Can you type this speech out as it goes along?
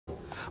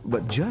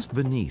But just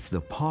beneath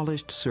the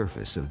polished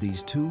surface of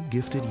these two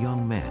gifted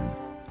young men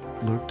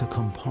lurked a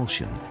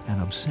compulsion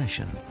and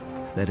obsession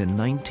that in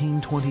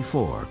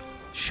 1924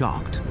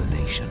 shocked the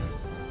nation.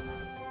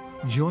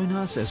 Join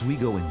us as we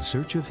go in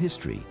search of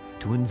history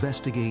to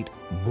investigate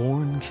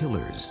born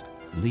killers,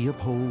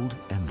 Leopold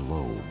and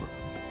Loeb.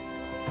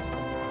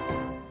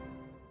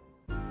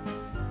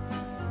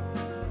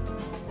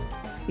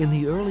 In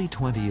the early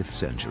 20th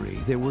century,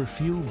 there were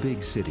few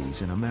big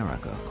cities in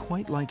America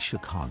quite like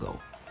Chicago.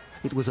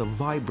 It was a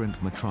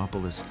vibrant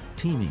metropolis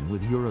teeming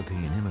with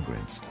European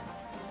immigrants.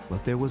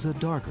 But there was a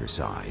darker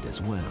side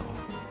as well.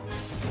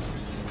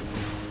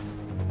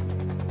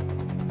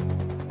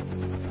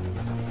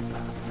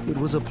 It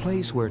was a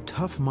place where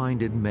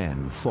tough-minded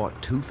men fought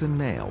tooth and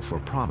nail for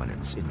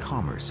prominence in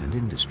commerce and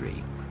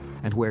industry,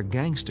 and where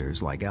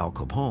gangsters like Al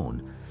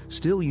Capone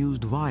still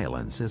used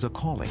violence as a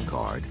calling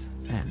card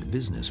and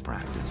business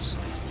practice.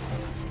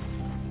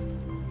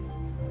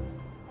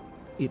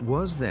 It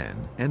was then,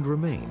 and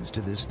remains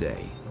to this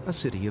day, a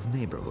city of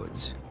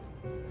neighborhoods.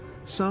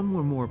 Some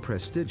were more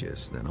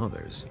prestigious than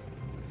others.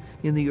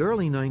 In the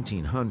early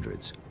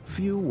 1900s,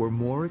 few were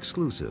more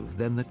exclusive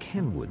than the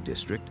Kenwood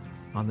district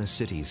on the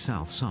city's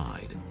south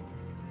side.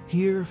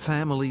 Here,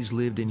 families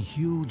lived in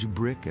huge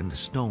brick and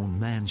stone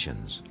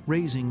mansions,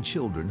 raising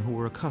children who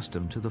were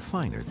accustomed to the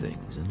finer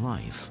things in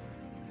life.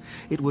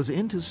 It was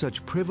into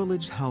such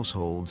privileged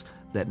households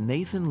that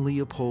Nathan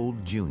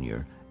Leopold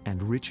Jr.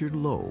 and Richard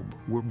Loeb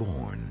were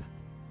born.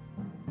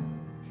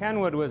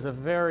 Kenwood was a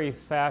very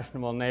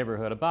fashionable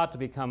neighborhood, about to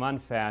become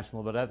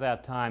unfashionable, but at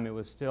that time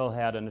it still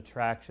had an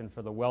attraction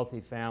for the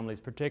wealthy families,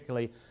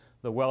 particularly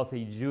the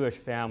wealthy Jewish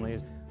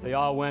families. They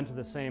all went to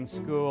the same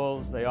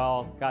schools, they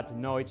all got to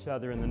know each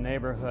other in the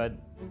neighborhood.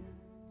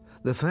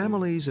 The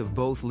families of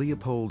both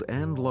Leopold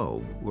and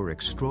Loeb were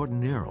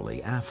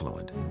extraordinarily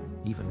affluent,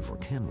 even for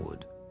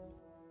Kenwood.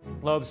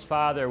 Loeb's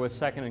father was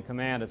second in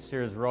command at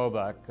Sears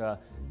Roebuck.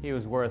 He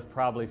was worth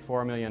probably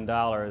 $4 million,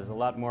 a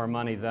lot more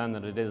money then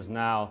than it is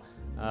now.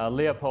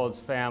 Leopold's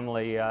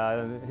family,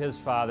 his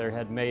father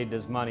had made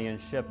his money in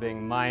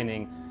shipping,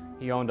 mining.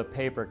 He owned a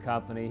paper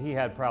company. He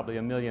had probably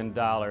 $1 million,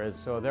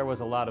 so there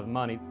was a lot of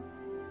money.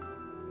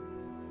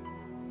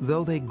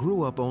 Though they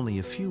grew up only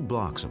a few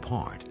blocks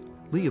apart,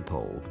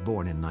 Leopold,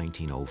 born in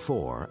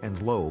 1904,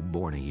 and Loeb,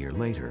 born a year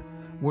later,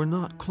 were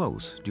not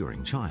close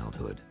during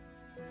childhood.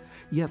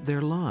 Yet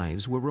their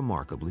lives were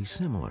remarkably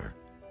similar.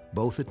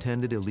 Both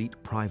attended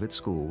elite private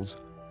schools,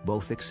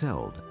 both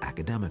excelled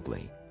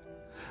academically.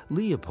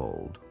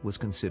 Leopold was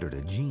considered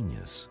a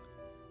genius.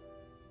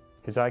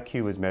 His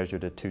IQ was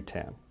measured at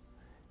 210.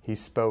 He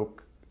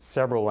spoke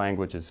several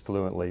languages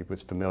fluently,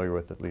 was familiar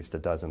with at least a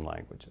dozen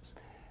languages.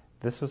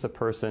 This was a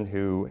person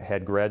who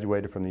had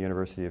graduated from the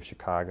University of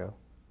Chicago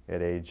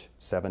at age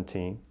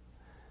 17,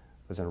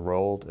 was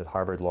enrolled at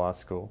Harvard Law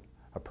School,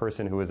 a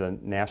person who was a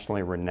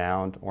nationally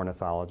renowned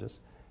ornithologist,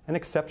 an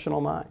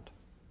exceptional mind.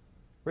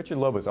 Richard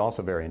Loeb was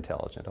also very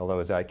intelligent, although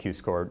his IQ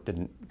score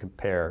didn't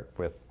compare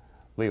with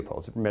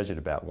Leopold's. It measured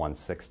about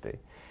 160.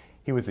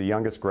 He was the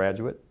youngest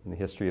graduate in the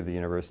history of the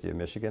University of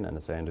Michigan, and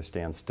as I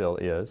understand still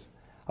is.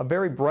 A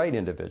very bright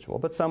individual,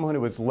 but someone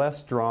who was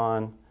less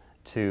drawn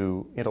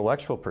to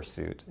intellectual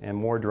pursuit and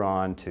more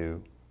drawn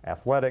to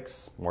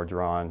athletics, more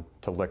drawn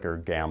to liquor,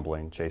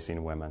 gambling,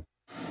 chasing women.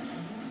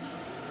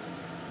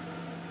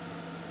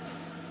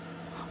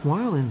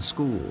 While in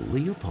school,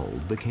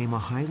 Leopold became a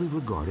highly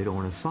regarded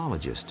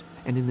ornithologist,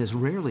 and in this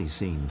rarely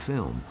seen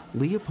film,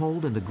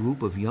 Leopold and a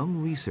group of young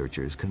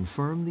researchers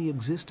confirmed the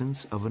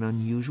existence of an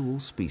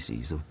unusual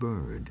species of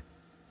bird.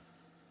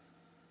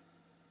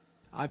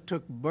 I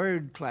took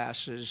bird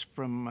classes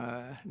from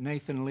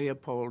Nathan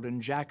Leopold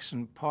in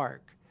Jackson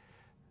Park.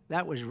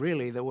 That was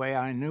really the way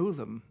I knew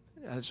them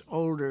as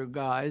older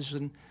guys,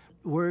 and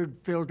word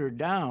filtered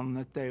down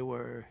that they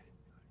were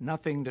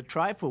nothing to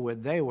trifle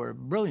with. They were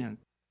brilliant.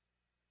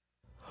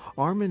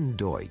 Armin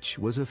Deutsch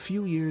was a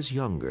few years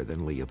younger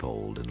than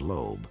Leopold and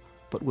Loeb,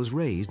 but was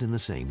raised in the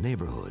same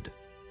neighborhood.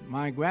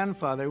 My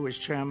grandfather was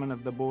chairman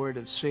of the board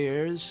of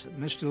Sears.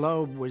 Mr.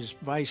 Loeb was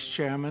vice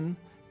chairman.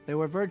 They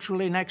were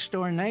virtually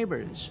next-door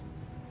neighbors.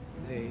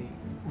 They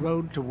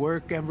rode to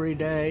work every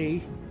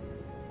day.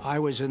 I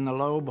was in the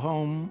Loeb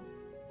home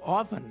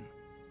often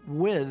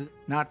with,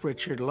 not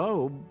Richard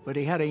Loeb, but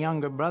he had a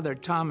younger brother,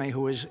 Tommy,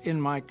 who was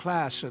in my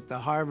class at the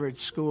Harvard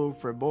School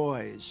for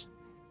Boys.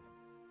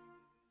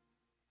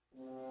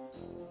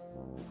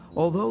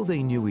 Although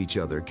they knew each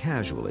other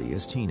casually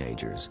as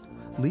teenagers,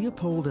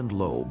 Leopold and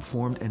Loeb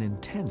formed an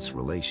intense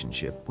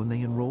relationship when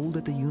they enrolled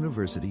at the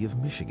University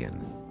of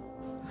Michigan.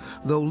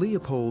 Though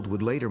Leopold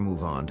would later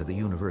move on to the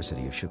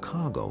University of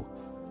Chicago,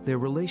 their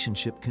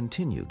relationship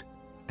continued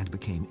and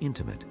became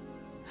intimate,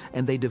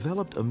 and they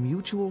developed a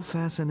mutual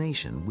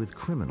fascination with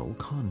criminal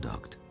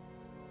conduct.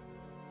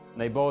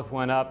 They both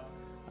went up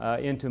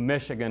into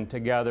Michigan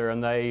together,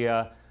 and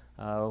they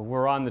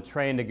were on the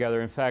train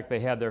together. In fact,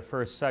 they had their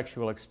first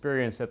sexual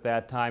experience at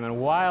that time, and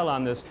while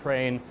on this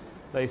train,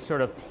 they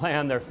sort of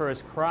planned their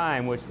first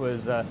crime, which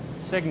was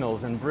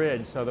signals and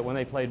bridge, so that when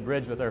they played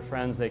bridge with their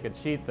friends, they could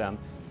cheat them.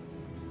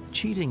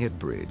 Cheating at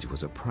bridge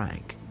was a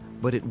prank,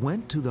 but it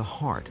went to the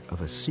heart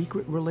of a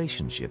secret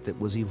relationship that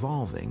was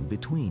evolving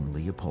between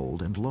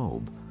Leopold and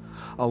Loeb,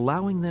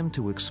 allowing them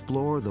to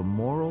explore the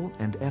moral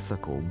and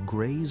ethical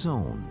gray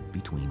zone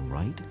between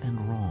right and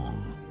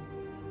wrong.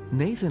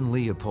 Nathan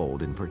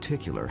Leopold in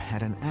particular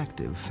had an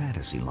active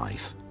fantasy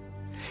life.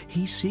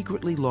 He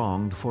secretly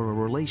longed for a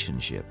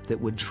relationship that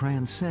would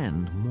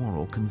transcend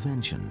moral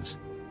conventions.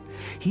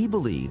 He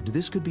believed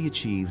this could be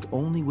achieved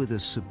only with a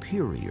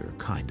superior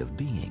kind of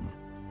being,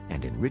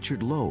 and in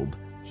Richard Loeb,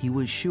 he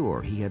was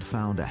sure he had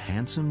found a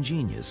handsome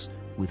genius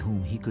with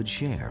whom he could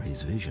share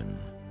his vision.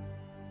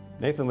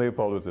 Nathan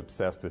Leopold was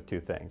obsessed with two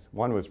things.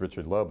 One was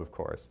Richard Loeb, of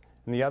course,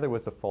 and the other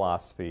was the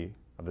philosophy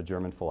of the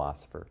German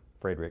philosopher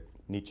Friedrich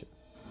Nietzsche.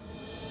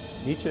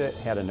 Nietzsche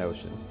had a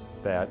notion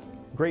that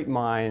great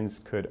minds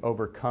could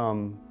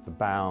overcome the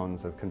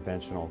bounds of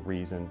conventional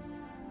reason,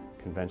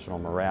 conventional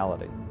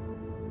morality.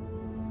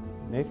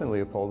 Nathan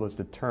Leopold was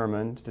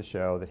determined to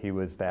show that he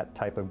was that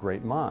type of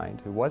great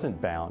mind who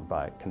wasn't bound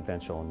by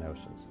conventional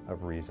notions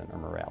of reason or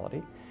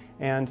morality,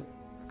 and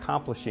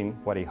accomplishing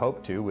what he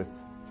hoped to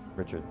with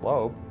Richard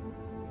Loeb,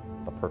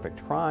 the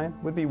perfect crime,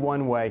 would be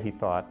one way he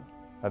thought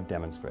of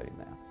demonstrating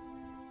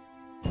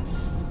that.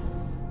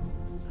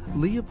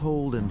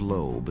 Leopold and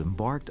Loeb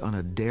embarked on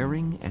a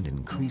daring and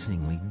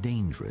increasingly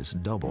dangerous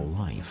double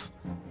life.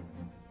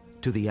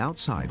 To the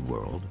outside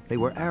world, they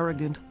were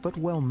arrogant but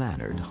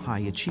well-mannered high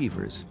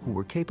achievers who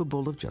were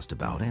capable of just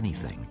about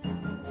anything.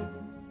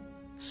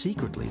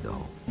 Secretly,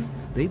 though,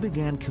 they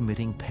began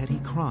committing petty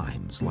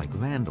crimes like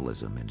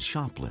vandalism and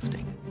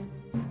shoplifting.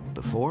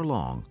 Before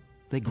long,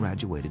 they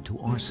graduated to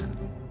arson.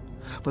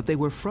 But they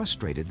were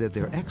frustrated that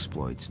their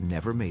exploits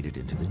never made it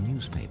into the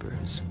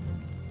newspapers.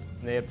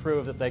 They had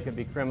proved that they could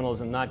be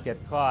criminals and not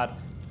get caught.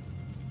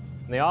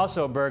 They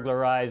also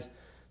burglarized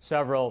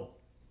several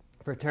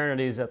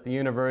fraternities at the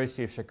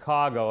University of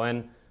Chicago,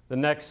 and the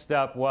next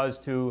step was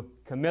to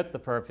commit the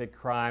perfect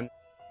crime.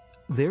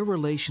 Their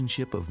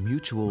relationship of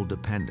mutual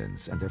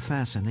dependence and their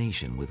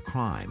fascination with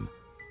crime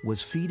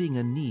was feeding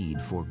a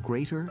need for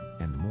greater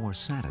and more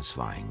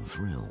satisfying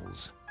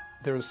thrills.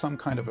 There was some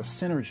kind of a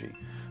synergy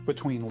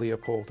between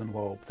Leopold and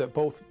Loeb, that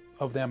both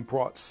of them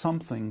brought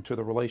something to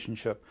the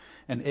relationship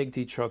and egged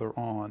each other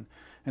on.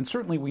 And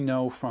certainly we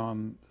know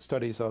from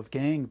studies of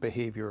gang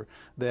behavior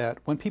that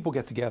when people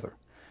get together,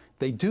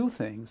 they do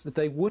things that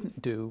they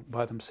wouldn't do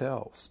by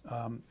themselves.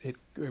 It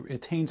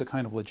attains a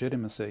kind of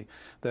legitimacy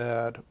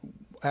that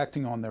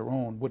acting on their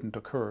own wouldn't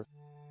occur.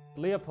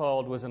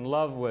 Leopold was in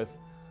love with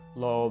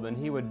Loeb, and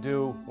he would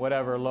do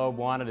whatever Loeb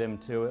wanted him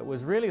to. It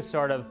was really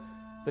sort of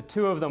the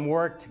two of them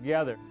worked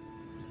together.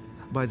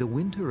 By the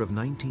winter of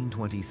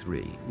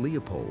 1923,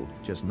 Leopold,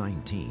 just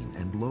 19,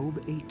 and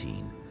Loeb,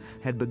 18,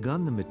 had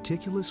begun the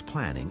meticulous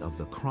planning of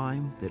the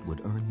crime that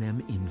would earn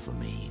them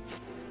infamy.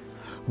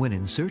 When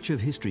In Search of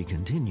History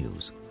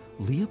continues,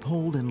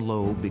 Leopold and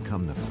Loeb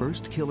become the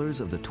first killers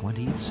of the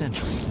 20th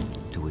century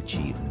to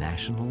achieve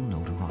national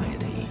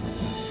notoriety.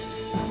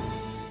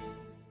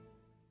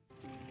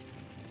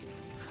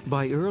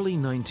 By early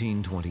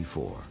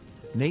 1924,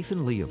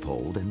 Nathan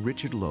Leopold and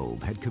Richard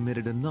Loeb had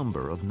committed a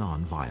number of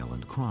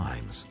non-violent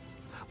crimes.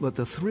 But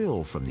the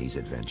thrill from these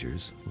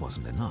adventures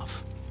wasn't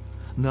enough.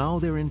 Now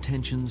their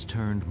intentions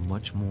turned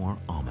much more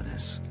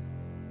ominous.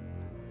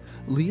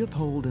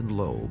 Leopold and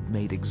Loeb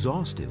made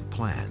exhaustive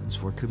plans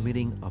for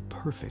committing a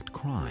perfect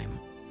crime.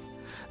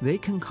 They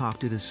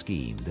concocted a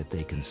scheme that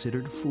they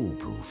considered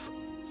foolproof.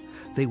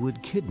 They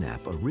would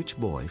kidnap a rich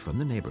boy from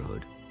the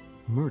neighborhood,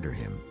 murder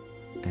him,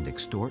 and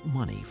extort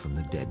money from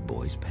the dead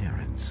boy's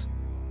parents.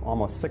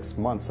 Almost 6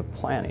 months of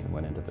planning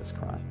went into this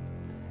crime.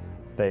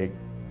 They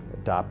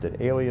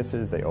adopted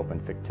aliases, they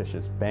opened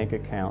fictitious bank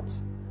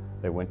accounts,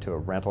 they went to a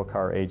rental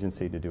car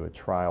agency to do a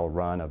trial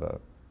run of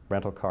a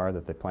rental car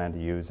that they planned to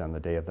use on the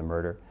day of the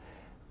murder.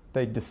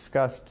 They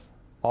discussed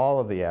all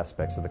of the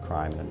aspects of the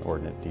crime in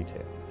inordinate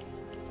detail.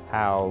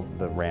 How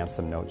the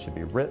ransom note should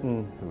be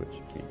written, who it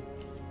should be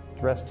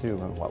addressed to,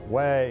 in what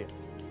way.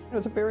 It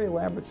was a very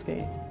elaborate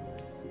scheme.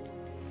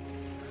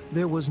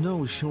 There was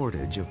no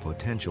shortage of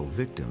potential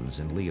victims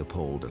in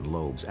Leopold and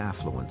Loeb's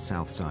affluent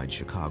South Side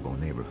Chicago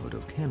neighborhood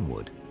of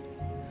Kenwood.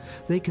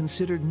 They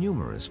considered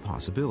numerous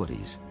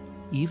possibilities,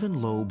 even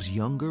Loeb's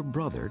younger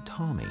brother,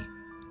 Tommy,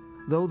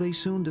 though they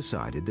soon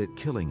decided that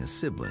killing a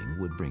sibling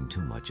would bring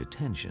too much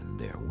attention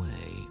their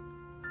way.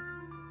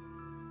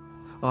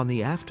 On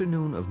the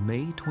afternoon of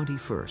May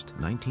 21st,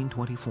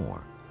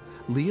 1924,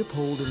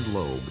 Leopold and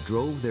Loeb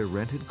drove their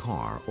rented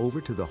car over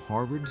to the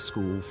Harvard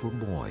School for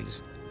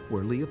Boys,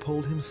 where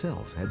Leopold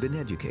himself had been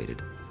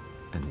educated,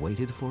 and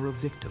waited for a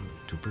victim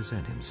to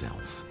present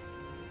himself.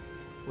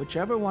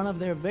 Whichever one of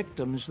their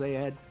victims they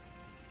had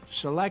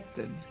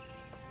selected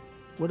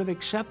would have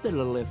accepted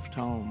a lift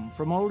home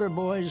from older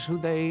boys who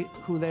they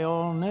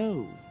all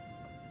knew.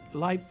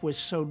 Life was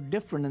so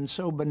different and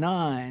so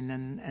benign,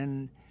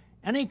 and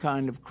any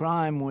kind of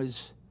crime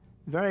was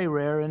very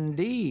rare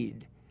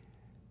indeed.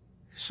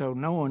 So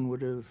no one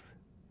would have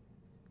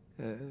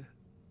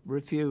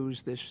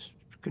refused this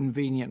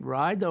convenient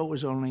ride, though it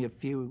was only a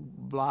few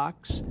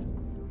blocks.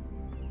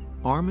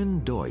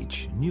 Armin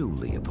Deutsch knew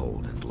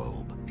Leopold and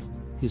Loeb.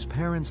 His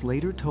parents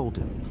later told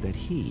him that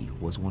he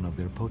was one of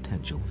their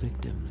potential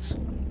victims.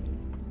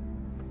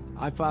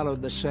 I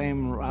followed the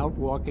same route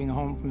walking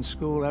home from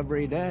school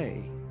every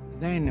day.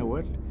 They knew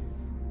it.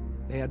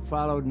 They had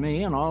followed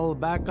me and all the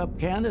backup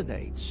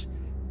candidates.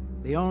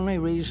 The only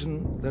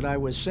reason that I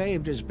was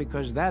saved is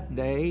because that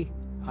day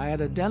I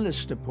had a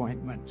dentist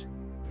appointment.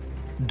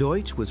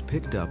 Deutsch was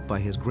picked up by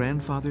his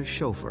grandfather's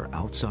chauffeur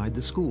outside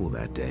the school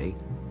that day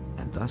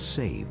and thus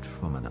saved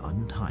from an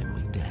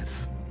untimely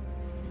death.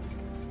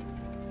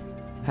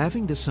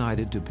 Having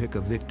decided to pick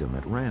a victim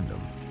at random,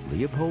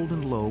 Leopold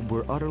and Loeb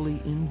were utterly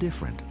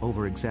indifferent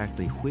over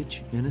exactly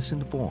which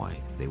innocent boy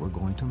they were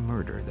going to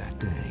murder that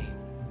day.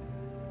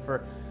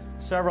 For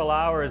several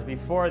hours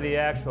before the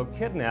actual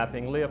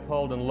kidnapping,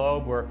 Leopold and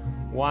Loeb were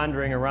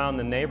wandering around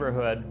the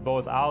neighborhood,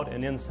 both out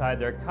and inside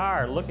their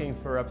car, looking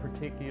for a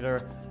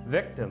particular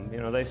victim. You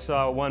know, they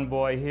saw one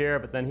boy here,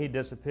 but then he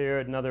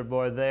disappeared, another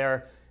boy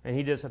there, and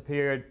he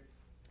disappeared.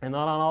 And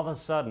then all of a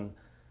sudden,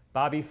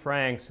 Bobby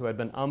Franks, who had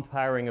been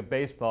umpiring a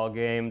baseball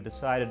game,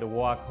 decided to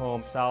walk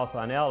home south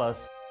on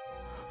Ellis.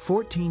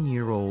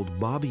 14-year-old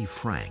Bobby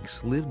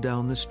Franks lived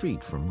down the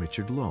street from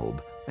Richard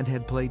Loeb and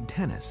had played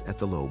tennis at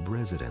the Loeb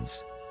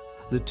residence.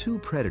 The two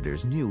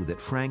predators knew that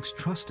Franks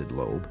trusted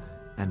Loeb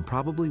and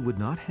probably would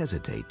not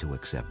hesitate to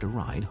accept a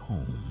ride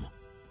home.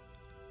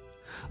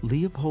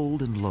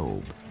 Leopold and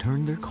Loeb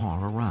turned their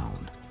car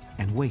around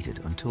and waited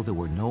until there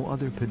were no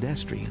other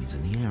pedestrians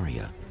in the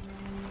area.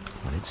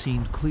 When it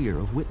seemed clear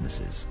of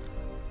witnesses,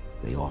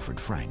 they offered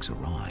Franks a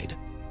ride.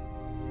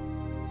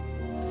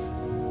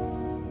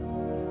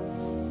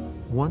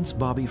 Once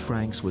Bobby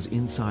Franks was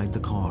inside the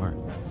car,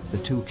 the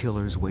two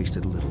killers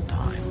wasted little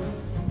time.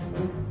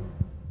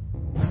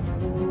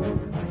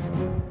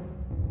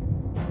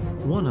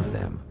 One of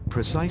them,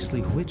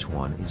 precisely which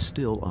one is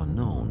still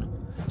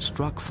unknown,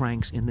 struck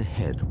Franks in the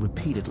head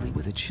repeatedly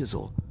with its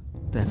chisel,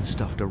 then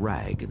stuffed a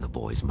rag in the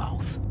boy's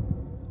mouth.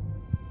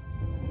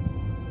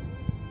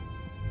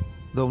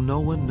 Though no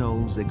one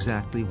knows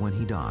exactly when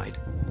he died,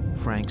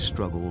 Franks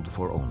struggled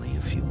for only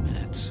a few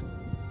minutes.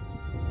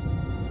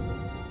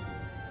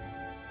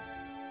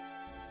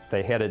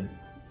 They headed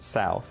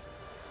south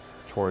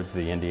towards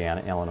the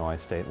Indiana-Illinois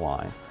state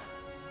line,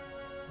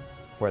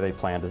 where they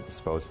planned to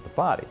dispose of the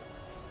body.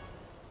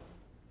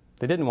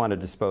 They didn't want to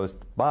dispose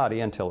of the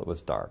body until it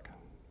was dark.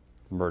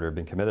 The murder had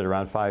been committed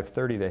around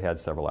 5:30. They had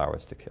several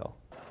hours to kill.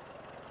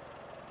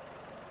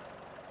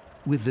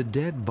 With the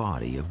dead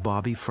body of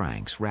Bobby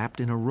Franks wrapped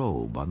in a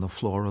robe on the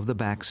floor of the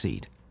back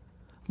seat,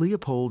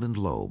 Leopold and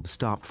Loeb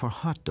stopped for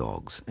hot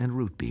dogs and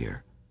root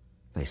beer.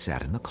 They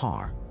sat in the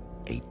car,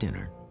 ate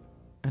dinner,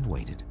 and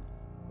waited.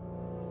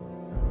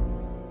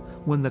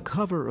 When the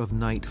cover of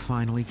night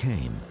finally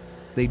came,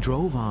 they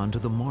drove on to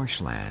the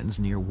marshlands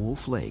near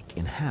Wolf Lake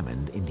in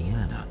Hammond,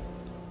 Indiana.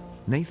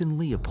 Nathan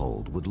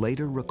Leopold would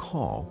later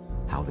recall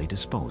how they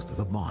disposed of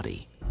the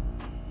body.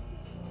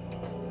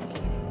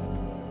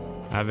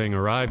 Having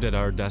arrived at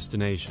our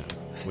destination,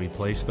 we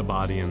placed the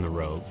body in the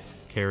robe,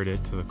 carried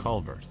it to the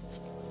culvert.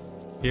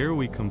 Here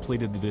we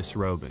completed the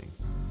disrobing.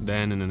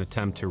 Then, in an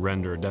attempt to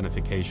render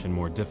identification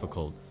more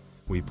difficult,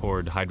 we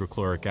poured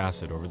hydrochloric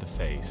acid over the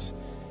face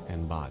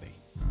and body.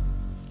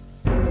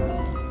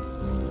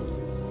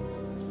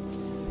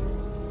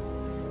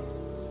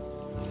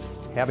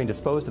 Having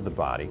disposed of the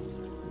body,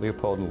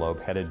 Leopold and Loeb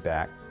headed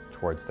back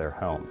towards their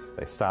homes.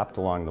 They stopped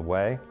along the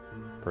way,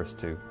 first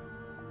to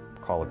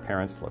call their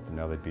parents to let them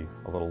know they'd be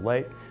a little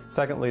late.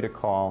 Secondly, to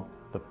call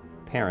the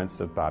parents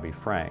of Bobby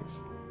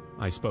Franks.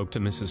 I spoke to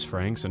Mrs.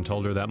 Franks and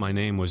told her that my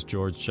name was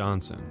George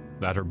Johnson,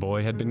 that her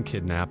boy had been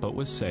kidnapped but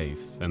was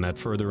safe, and that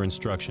further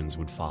instructions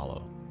would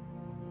follow.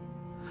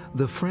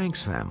 The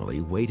Franks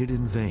family waited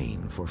in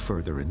vain for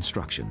further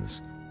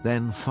instructions,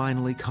 then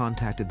finally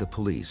contacted the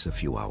police a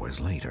few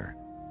hours later.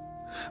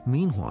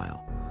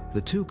 Meanwhile,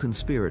 the two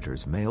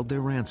conspirators mailed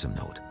their ransom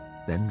note,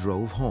 then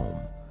drove home,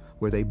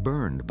 where they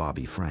burned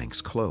Bobby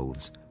Franks'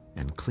 clothes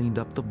and cleaned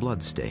up the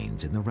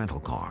bloodstains in the rental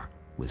car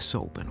with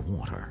soap and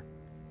water.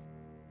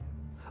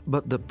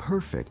 But the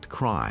perfect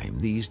crime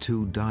these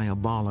two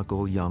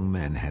diabolical young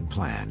men had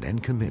planned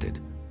and committed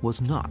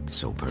was not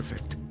so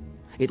perfect.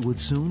 It would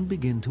soon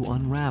begin to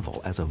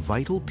unravel as a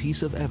vital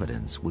piece of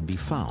evidence would be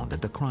found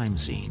at the crime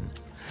scene.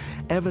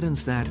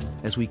 Evidence that,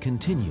 as we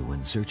continue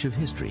in search of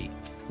history,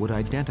 would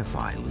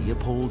identify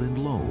Leopold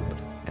and Loeb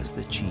as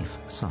the chief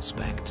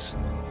suspects.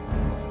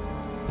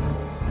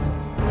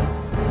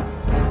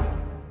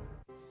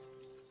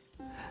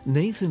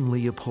 Nathan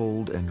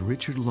Leopold and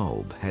Richard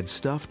Loeb had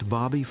stuffed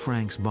Bobby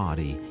Franks'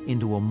 body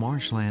into a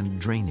marshland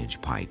drainage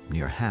pipe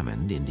near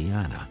Hammond,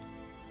 Indiana.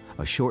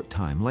 A short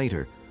time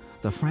later,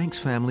 the Franks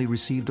family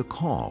received a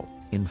call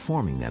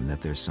informing them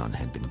that their son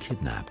had been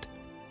kidnapped.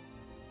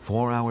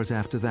 4 hours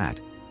after that,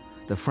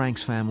 the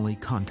Franks family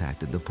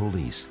contacted the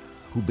police,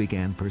 who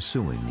began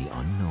pursuing the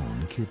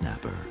unknown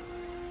kidnapper.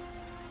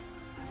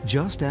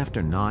 Just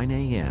after 9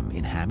 a.m.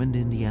 in Hammond,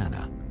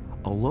 Indiana,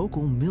 a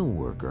local mill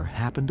worker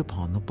happened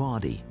upon the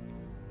body.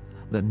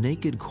 The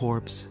naked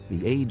corpse,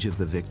 the age of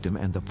the victim,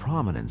 and the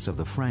prominence of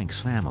the Franks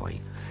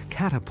family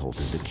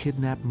catapulted the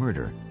kidnap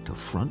murder to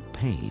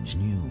front-page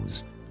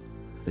news.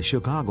 The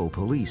Chicago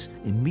police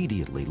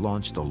immediately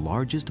launched the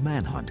largest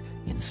manhunt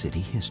in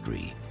city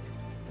history.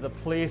 The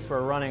police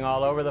were running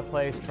all over the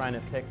place trying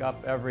to pick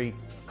up every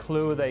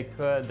clue they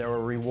could. There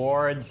were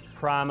rewards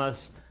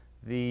promised.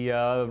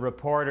 The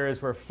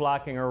reporters were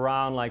flocking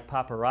around like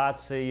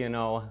paparazzi, you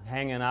know,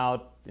 hanging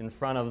out in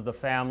front of the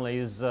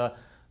families'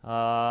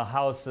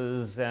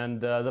 houses, and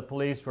the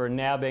police were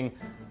nabbing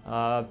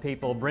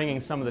people,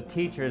 bringing some of the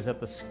teachers at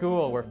the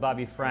school where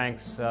Bobby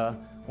Franks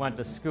went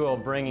to school,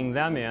 bringing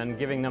them in,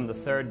 giving them the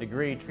third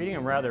degree, treating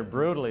them rather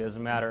brutally, as a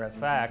matter of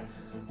fact.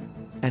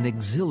 An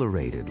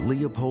exhilarated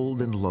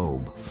Leopold and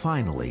Loeb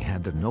finally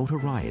had the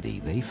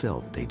notoriety they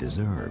felt they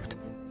deserved,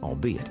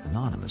 albeit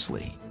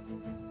anonymously.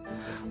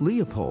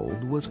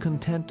 Leopold was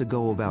content to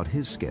go about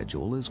his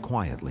schedule as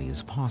quietly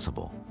as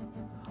possible.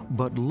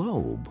 But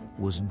Loeb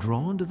was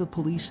drawn to the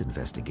police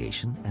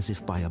investigation as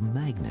if by a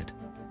magnet.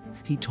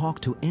 He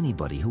talked to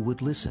anybody who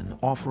would listen,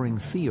 offering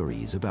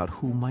theories about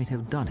who might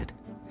have done it,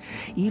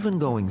 even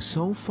going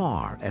so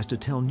far as to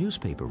tell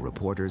newspaper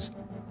reporters,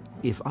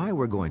 "If I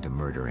were going to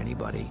murder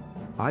anybody,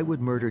 I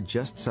would murder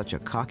just such a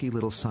cocky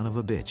little son of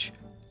a bitch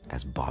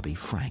as Bobby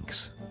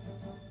Franks."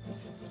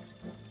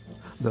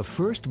 The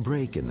first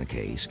break in the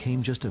case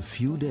came just a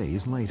few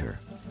days later.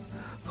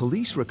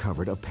 Police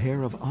recovered a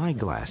pair of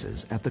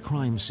eyeglasses at the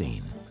crime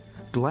scene,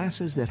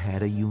 glasses that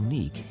had a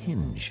unique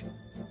hinge.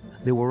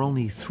 There were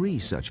only 3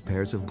 such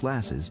pairs of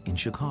glasses in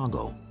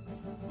Chicago.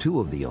 2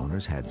 of the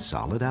owners had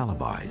solid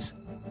alibis.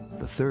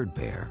 The third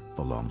pair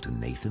belonged to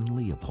Nathan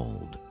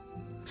Leopold.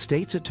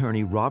 State's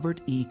Attorney Robert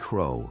E.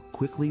 Crow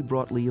quickly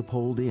brought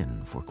Leopold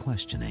in for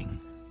questioning.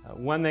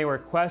 When they were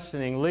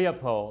questioning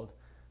Leopold,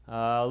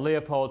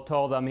 Leopold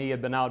told them he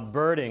had been out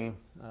birding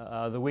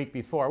the week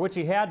before, which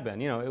he had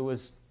been. You know, it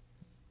was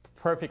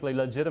perfectly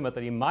legitimate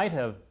that he might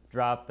have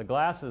dropped the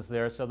glasses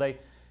there, so they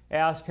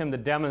asked him to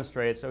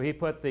demonstrate. So he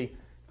put the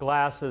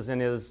glasses in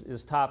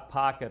his top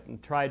pocket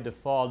and tried to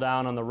fall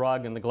down on the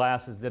rug, and the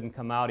glasses didn't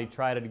come out. He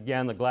tried it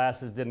again, the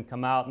glasses didn't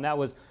come out, and that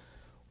was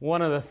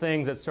one of the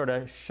things that sort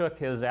of shook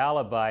his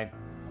alibi.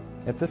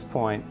 At this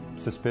point,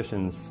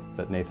 suspicions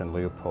that Nathan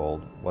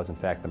Leopold was in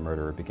fact the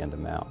murderer began to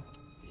mount.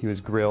 He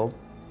was grilled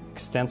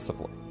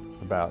extensively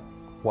about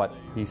what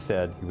he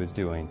said he was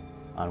doing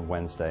on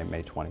Wednesday,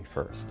 May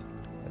 21st.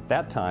 At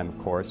that time, of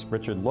course,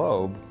 Richard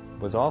Loeb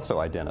was also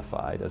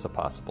identified as a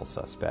possible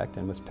suspect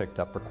and was picked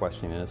up for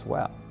questioning as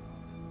well.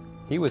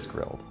 He was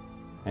grilled,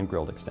 and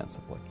grilled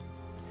extensively.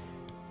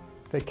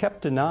 They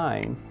kept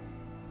denying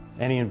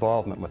any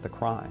involvement with the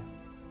crime,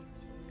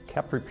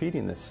 kept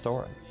repeating this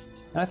story.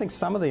 And I think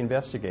some of the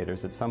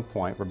investigators at some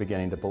point were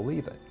beginning to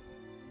believe it.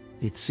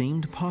 It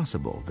seemed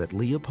possible that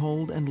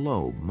Leopold and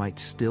Loeb might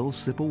still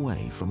slip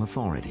away from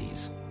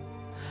authorities.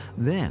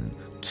 Then,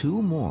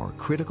 2 more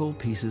critical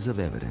pieces of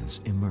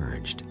evidence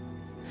emerged.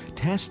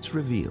 Tests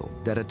revealed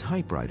that a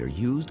typewriter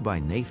used by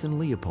Nathan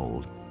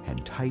Leopold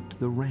had typed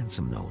the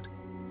ransom note,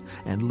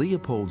 and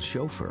Leopold's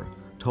chauffeur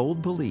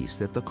told police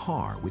that the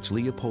car which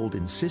Leopold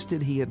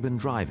insisted he had been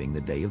driving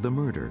the day of the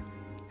murder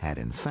had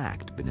in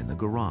fact been in the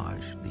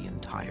garage the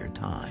entire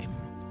time.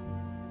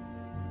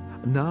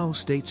 Now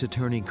State's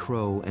Attorney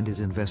Crow and his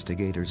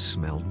investigators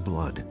smelled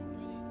blood.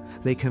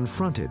 They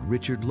confronted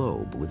Richard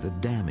Loeb with the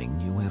damning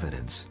new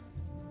evidence.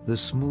 The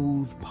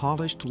smooth,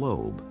 polished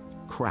Loeb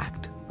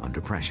cracked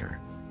under pressure.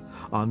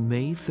 On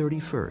May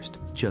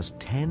 31st, just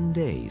 10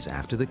 days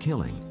after the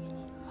killing,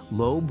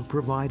 Loeb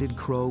provided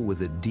Crow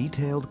with a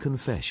detailed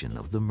confession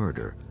of the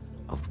murder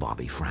of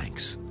Bobby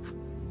Franks.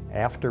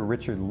 After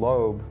Richard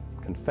Loeb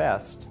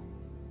confessed,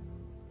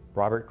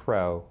 Robert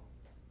Crow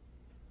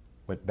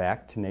went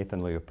back to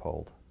Nathan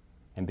Leopold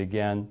and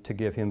began to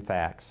give him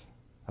facts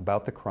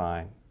about the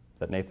crime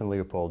that Nathan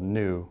Leopold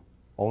knew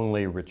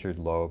only Richard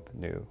Loeb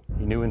knew.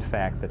 He knew, in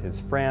fact, that his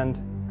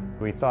friend,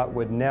 who he thought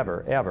would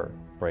never, ever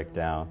break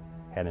down,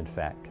 had in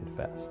fact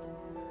confessed.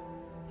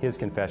 His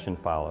confession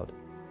followed.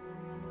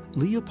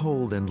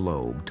 Leopold and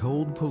Loeb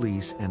told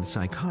police and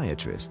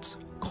psychiatrists,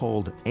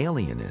 called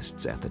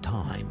alienists at the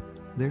time,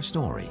 their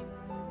story,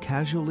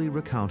 casually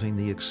recounting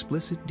the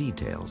explicit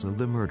details of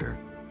the murder.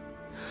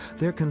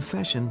 Their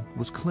confession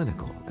was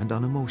clinical and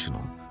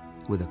unemotional,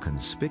 with a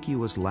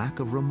conspicuous lack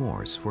of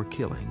remorse for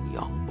killing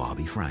young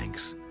Bobby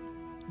Franks.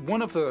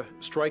 One of the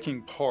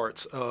striking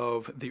parts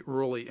of the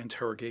early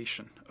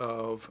interrogation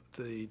of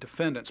the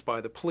defendants by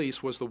the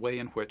police was the way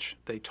in which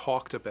they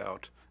talked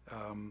about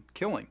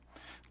killing.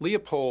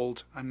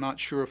 Leopold, I'm not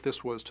sure if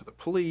this was to the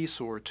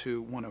police or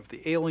to one of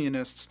the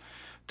alienists,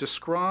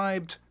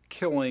 described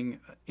killing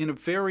in a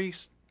very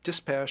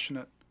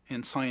dispassionate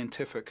and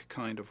scientific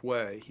kind of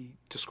way. He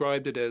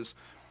described it as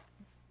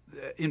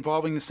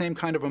involving the same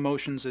kind of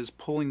emotions as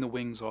pulling the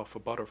wings off a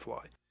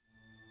butterfly.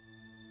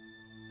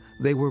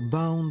 They were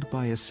bound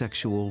by a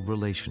sexual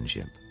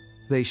relationship.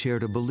 They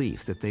shared a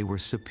belief that they were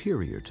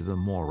superior to the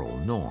moral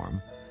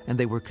norm, and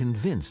they were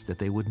convinced that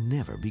they would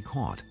never be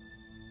caught.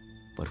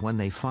 But when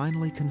they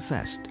finally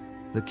confessed,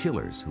 the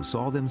killers who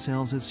saw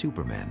themselves as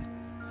supermen,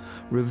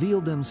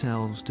 revealed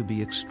themselves to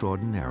be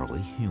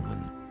extraordinarily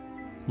human.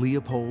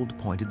 Leopold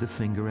pointed the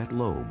finger at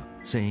Loeb,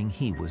 saying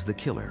he was the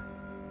killer.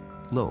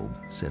 Loeb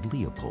said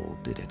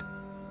Leopold did it.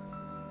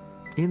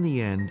 In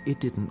the end, it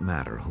didn't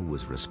matter who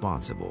was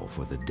responsible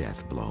for the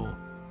death blow.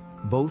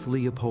 Both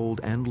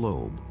Leopold and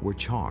Loeb were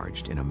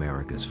charged in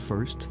America's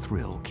first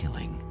thrill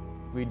killing.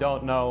 We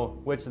don't know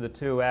which of the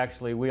two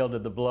actually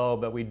wielded the blow,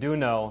 but we do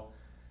know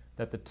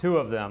that the two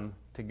of them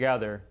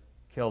together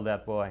killed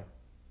that boy.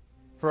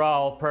 For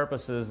all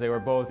purposes, they were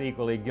both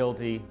equally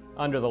guilty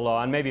under the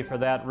law, and maybe for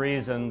that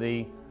reason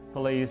the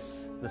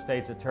police, the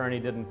state's attorney,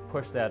 didn't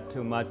push that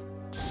too much.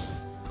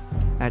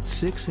 At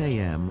 6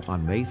 a.m.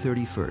 on May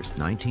 31st,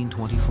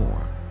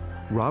 1924,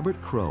 Robert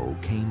Crowe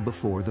came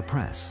before the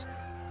press.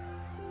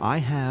 "I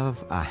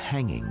have a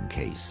hanging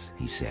case,"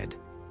 he said.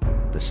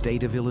 The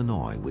state of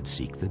Illinois would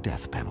seek the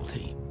death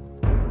penalty.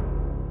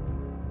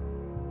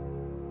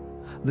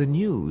 The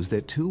news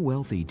that two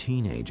wealthy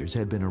teenagers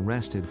had been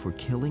arrested for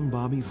killing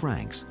Bobby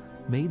Franks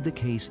made the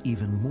case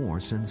even more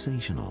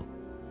sensational.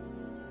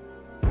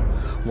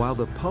 While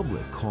the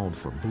public called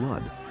for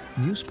blood,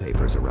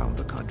 newspapers around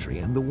the country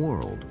and the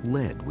world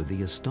led with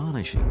the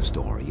astonishing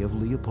story of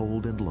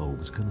Leopold and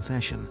Loeb's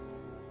confession.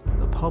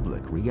 The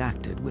public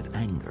reacted with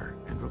anger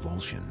and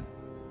revulsion.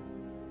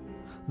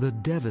 The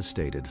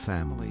devastated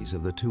families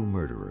of the two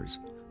murderers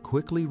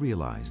quickly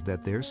realized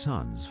that their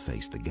sons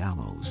faced the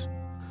gallows.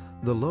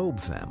 The Loeb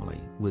family,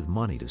 with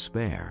money to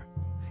spare,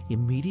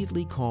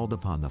 immediately called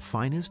upon the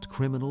finest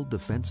criminal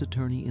defense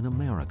attorney in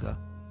America,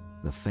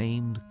 the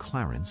famed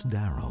Clarence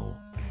Darrow.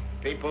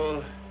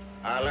 People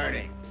are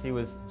learning. He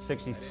was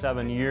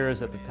 67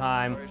 years at the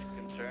time,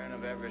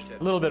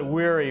 a little bit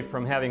weary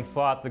from having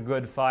fought the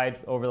good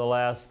fight over the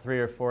last 3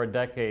 or 4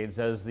 decades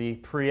as the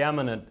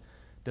preeminent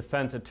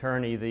defense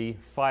attorney, the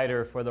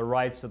fighter for the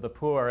rights of the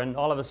poor. And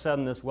all of a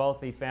sudden this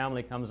wealthy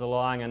family comes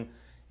along and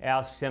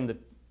asks him to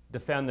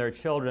defend their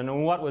children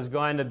in what was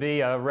going to be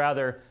a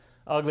rather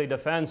ugly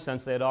defense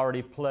since they had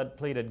already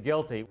pleaded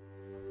guilty.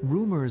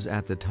 Rumors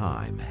at the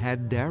time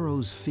had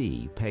Darrow's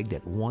fee pegged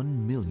at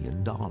 $1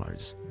 million.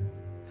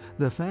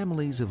 The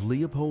families of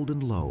Leopold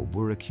and Loeb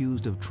were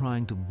accused of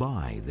trying to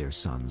buy their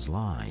sons'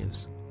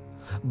 lives.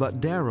 But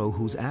Darrow,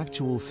 whose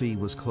actual fee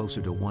was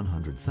closer to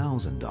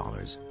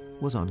 $100,000,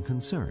 was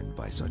unconcerned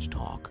by such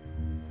talk.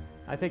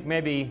 I think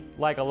maybe,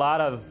 like a lot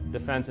of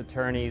defense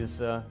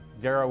attorneys,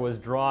 Darrow was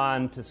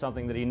drawn to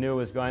something that he knew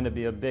was going to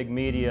be a big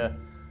media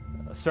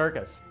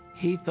circus.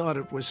 He thought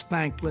it was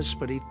thankless,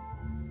 but he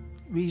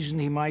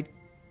reasoned he might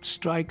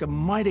strike a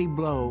mighty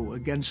blow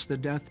against the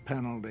death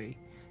penalty,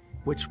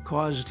 which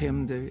caused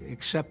him to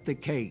accept the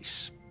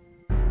case.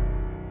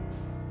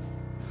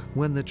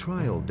 When the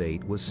trial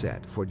date was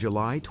set for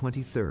July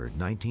 23,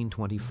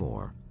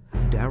 1924,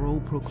 Darrow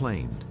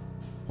proclaimed,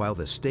 "While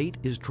the state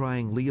is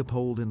trying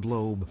Leopold and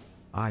Loeb,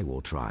 I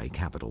will try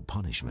capital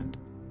punishment."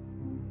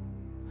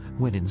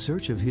 When In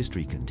Search of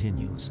History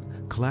continues,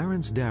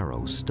 Clarence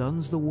Darrow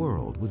stuns the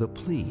world with a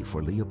plea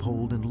for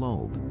Leopold and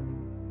Loeb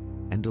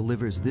and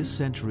delivers this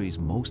century's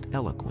most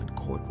eloquent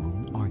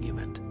courtroom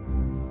argument.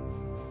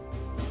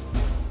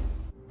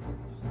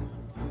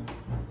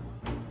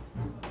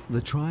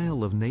 The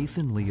trial of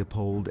Nathan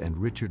Leopold and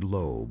Richard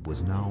Loeb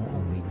was now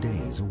only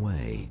days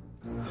away.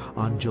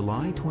 On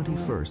July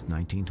 21,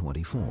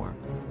 1924,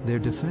 their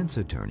defense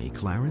attorney,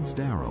 Clarence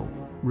Darrow,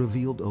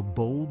 revealed a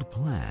bold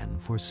plan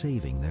for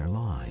saving their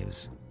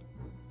lives.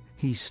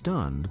 He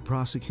stunned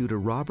prosecutor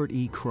Robert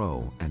E.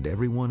 Crowe and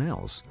everyone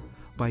else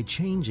by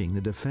changing the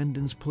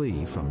defendant's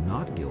plea from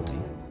not guilty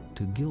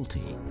to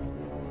guilty.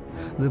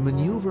 The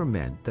maneuver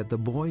meant that the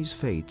boys'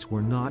 fates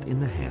were not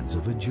in the hands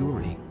of a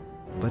jury,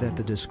 but at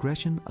the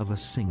discretion of a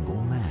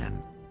single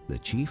man, the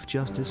Chief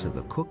Justice of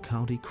the Cook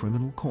County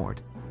Criminal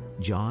Court,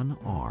 John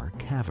R.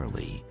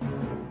 Caverly.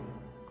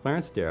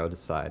 Clarence Darrow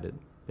decided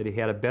that he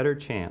had a better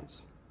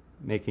chance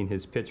making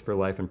his pitch for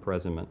life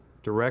imprisonment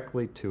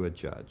directly to a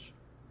judge.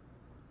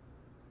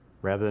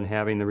 Rather than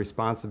having the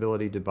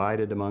responsibility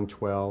divided among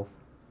 12,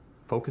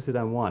 focus it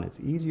on one. It's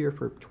easier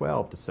for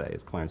 12 to say,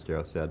 as Clarence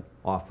Darrow said,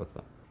 off with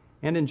them.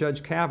 And in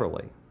Judge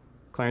Caverly,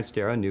 Clarence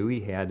Darrow knew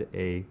he had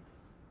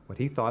what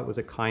he thought was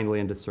a kindly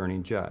and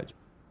discerning judge.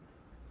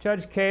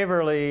 Judge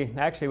Caverly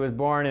actually was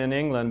born in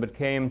England but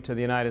came to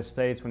the United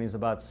States when he was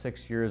about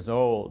 6 years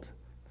old.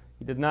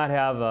 He did not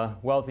have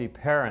wealthy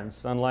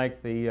parents,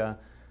 unlike the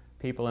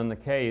people in the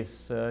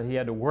case. He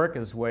had to work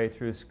his way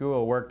through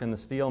school, worked in the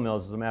steel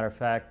mills, as a matter of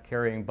fact,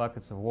 carrying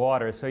buckets of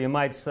water. So you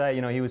might say,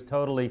 he was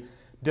totally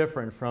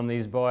different from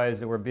these boys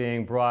that were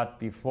being brought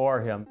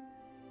before him.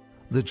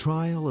 The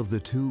trial of the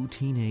two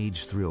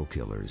teenage thrill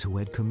killers who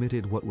had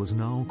committed what was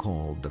now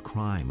called the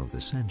crime of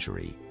the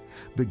century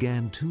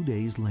began 2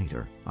 days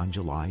later on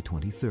July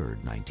 23,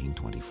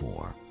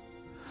 1924.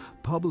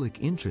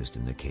 Public interest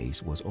in the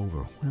case was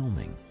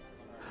overwhelming.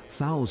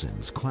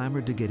 Thousands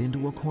clamored to get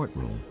into a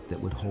courtroom that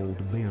would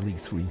hold barely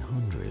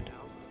 300.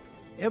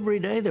 Every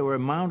day there were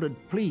mounted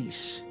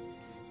police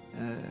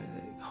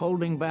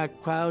holding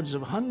back crowds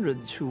of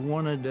hundreds who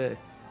wanted to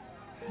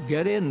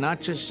get in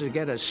not just to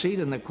get a seat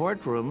in the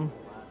courtroom,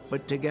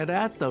 but to get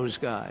at those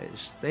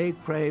guys. They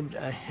craved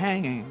a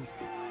hanging.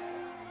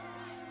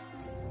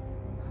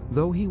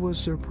 Though he was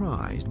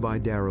surprised by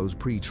Darrow's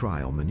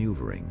pretrial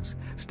maneuverings,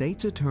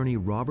 State's Attorney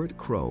Robert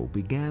Crowe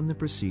began the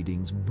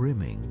proceedings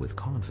brimming with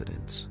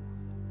confidence.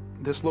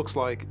 This looks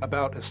like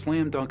about as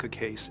slam dunk a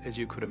case as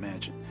you could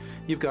imagine.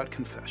 You've got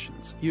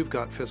confessions, you've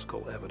got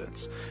physical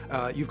evidence,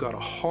 you've got a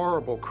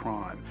horrible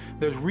crime.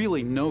 There's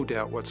really no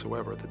doubt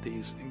whatsoever that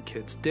these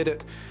kids did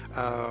it,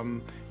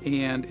 and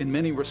in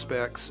many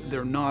respects,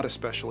 they're not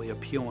especially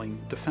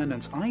appealing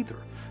defendants either,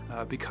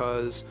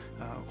 because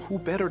who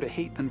better to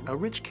hate than a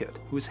rich kid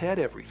who's had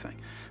everything?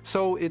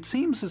 So it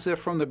seems as if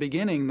from the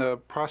beginning the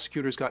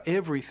prosecutors got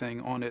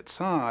everything on its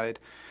side.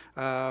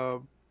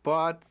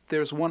 But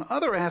there's one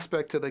other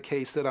aspect to the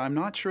case that I'm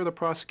not sure the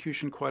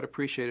prosecution quite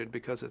appreciated,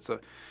 because it's a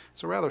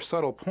rather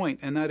subtle point,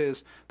 and that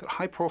is that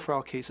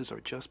high-profile cases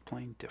are just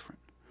plain different.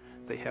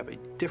 They have a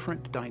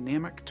different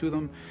dynamic to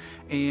them,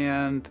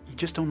 and you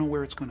just don't know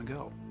where it's going to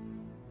go.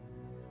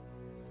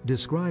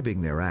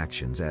 Describing their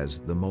actions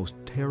as the most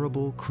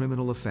terrible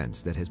criminal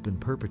offense that has been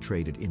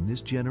perpetrated in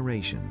this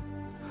generation,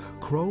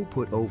 Crowe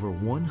put over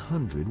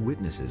 100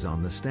 witnesses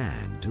on the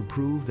stand to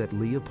prove that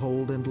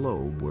Leopold and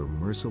Loeb were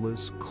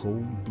merciless,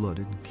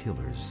 cold-blooded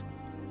killers.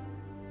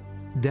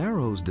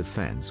 Darrow's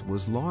defense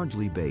was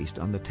largely based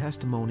on the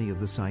testimony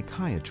of the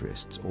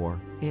psychiatrists, or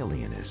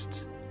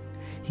alienists.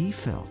 He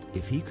felt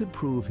if he could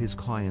prove his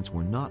clients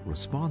were not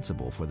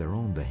responsible for their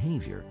own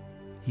behavior,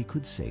 he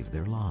could save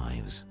their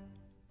lives.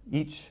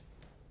 Each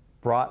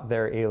brought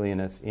their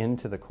alienists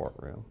into the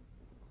courtroom,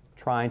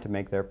 trying to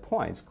make their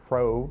points.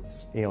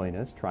 Crowe's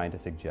alienists trying to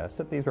suggest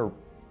that these were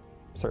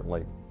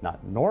certainly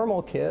not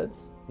normal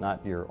kids,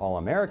 not your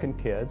all-American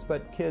kids,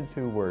 but kids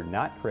who were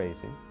not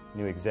crazy,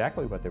 knew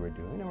exactly what they were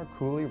doing, and were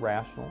coolly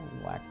rational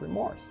and lacked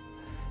remorse.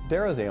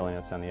 Darrow's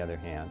alienists, on the other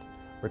hand,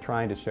 were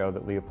trying to show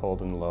that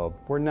Leopold and Loeb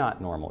were not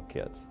normal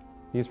kids.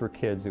 These were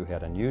kids who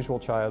had unusual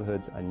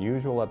childhoods,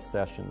 unusual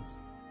obsessions.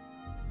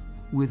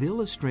 With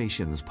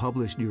illustrations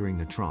published during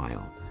the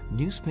trial,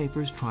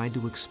 newspapers tried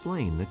to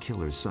explain the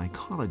killer's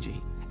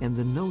psychology and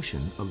the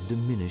notion of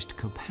diminished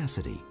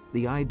capacity,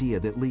 the idea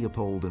that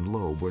Leopold and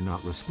Loeb were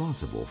not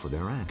responsible for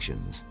their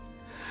actions.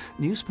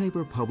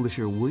 Newspaper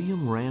publisher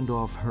William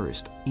Randolph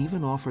Hearst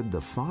even offered the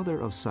father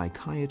of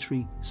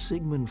psychiatry,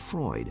 Sigmund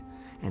Freud,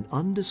 an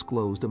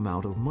undisclosed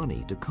amount of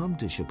money to come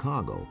to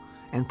Chicago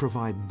and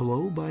provide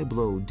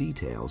blow-by-blow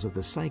details of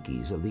the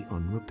psyches of the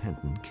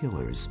unrepentant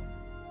killers.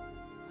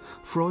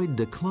 Freud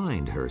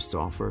declined Hearst's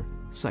offer,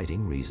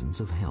 citing reasons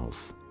of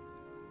health.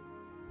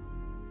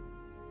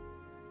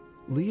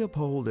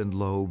 Leopold and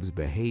Loeb's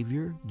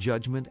behavior,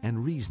 judgment,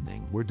 and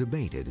reasoning were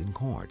debated in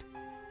court.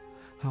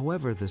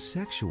 However, the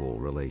sexual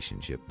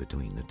relationship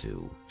between the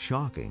two,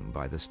 shocking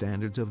by the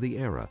standards of the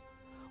era,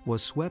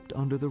 was swept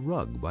under the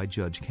rug by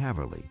Judge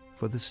Caverly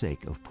for the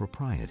sake of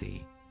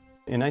propriety.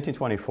 In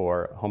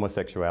 1924,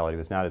 homosexuality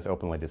was not as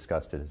openly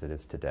discussed as it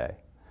is today.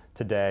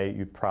 Today,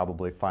 you'd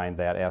probably find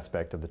that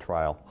aspect of the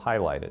trial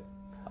highlighted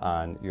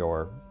on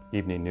your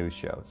evening news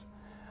shows.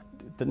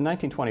 In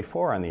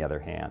 1924, on the other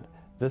hand,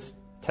 this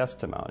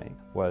testimony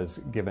was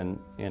given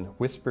in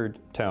whispered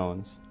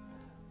tones,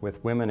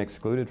 with women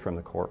excluded from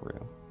the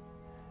courtroom,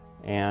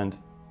 and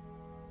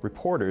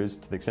reporters,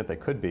 to the extent they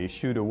could be,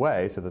 shooed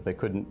away so that they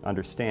couldn't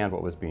understand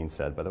what was being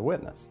said by the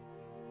witness.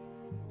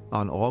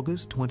 On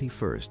August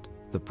 21st,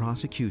 the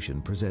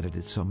prosecution presented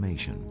its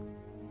summation.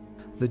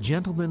 The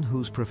gentleman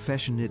whose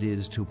profession it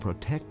is to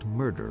protect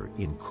murder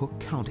in Cook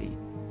County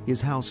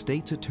is how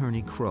State's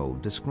Attorney Crowe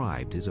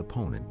described his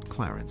opponent,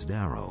 Clarence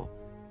Darrow.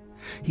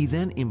 He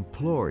then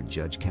implored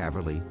Judge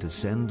Caverly to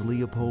send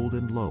Leopold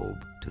and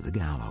Loeb to the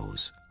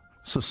gallows.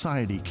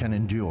 Society can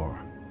endure,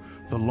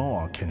 the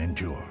law can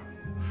endure,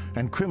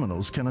 and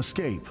criminals can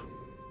escape.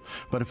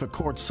 But if a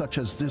court such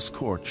as this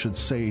court should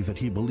say that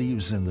he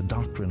believes in the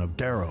doctrine of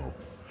Darrow,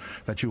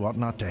 that you ought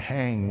not to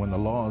hang when the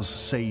laws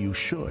say you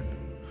should,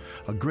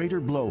 a greater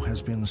blow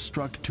has been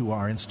struck to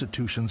our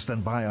institutions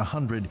than by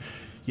 100,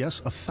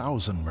 yes,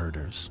 1,000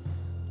 murders.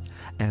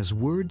 As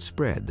word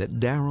spread that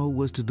Darrow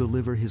was to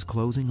deliver his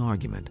closing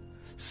argument,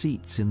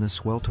 seats in the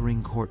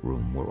sweltering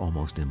courtroom were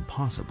almost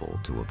impossible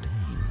to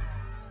obtain.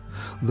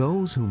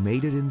 Those who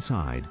made it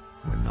inside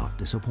were not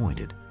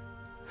disappointed.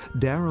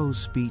 Darrow's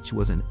speech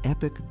was an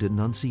epic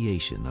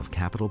denunciation of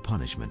capital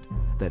punishment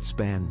that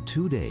spanned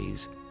 2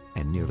 days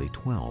and nearly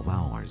 12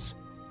 hours.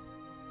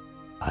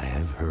 I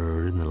have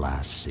heard in the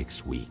last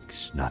 6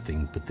 weeks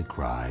nothing but the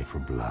cry for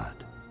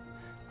blood.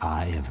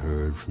 I have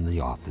heard from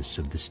the office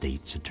of the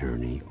state's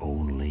attorney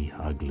only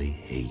ugly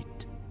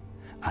hate.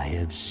 I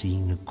have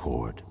seen a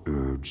court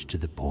urged to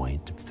the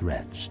point of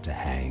threats to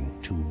hang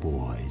 2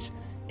 boys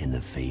in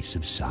the face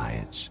of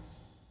science,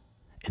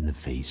 in the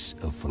face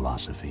of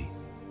philosophy,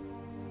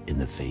 in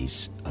the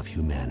face of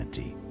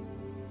humanity,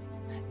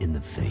 in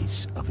the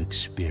face of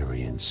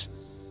experience,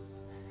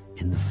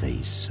 in the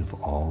face of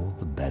all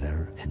the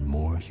better and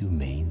more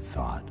humane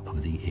thought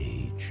of the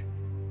age.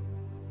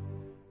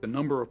 The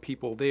number of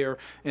people there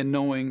and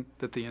knowing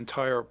that the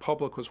entire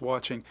public was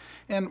watching.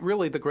 And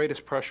really the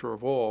greatest pressure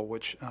of all,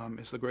 which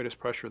is the greatest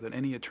pressure that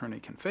any attorney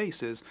can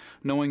face, is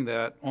knowing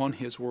that on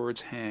his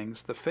words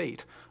hangs the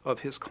fate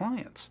of his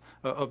clients,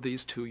 of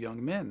these two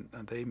young men.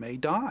 They may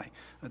die,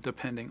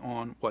 depending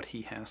on what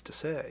he has to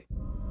say.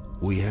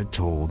 We are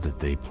told that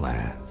they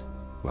planned.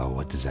 Well,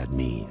 what does that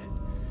mean?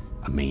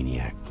 A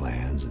maniac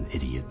plans, an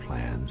idiot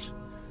plans,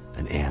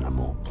 an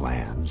animal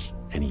plans,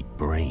 any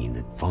brain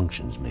that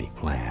functions may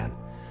plan.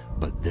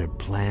 But their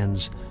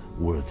plans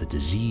were the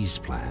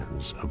diseased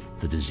plans of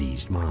the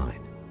diseased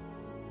mind.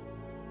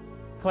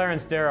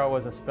 Clarence Darrow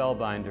was a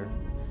spellbinder.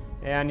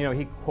 And,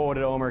 he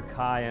quoted Omer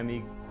Khayyam,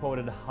 he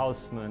quoted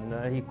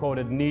Haussmann, he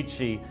quoted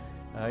Nietzsche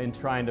in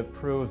trying to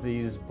prove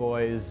these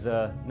boys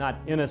not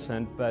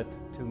innocent, but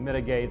to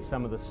mitigate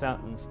some of the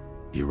sentence.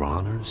 Your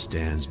Honor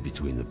stands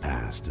between the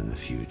past and the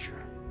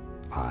future.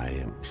 I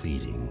am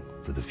pleading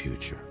for the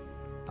future.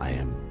 I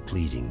am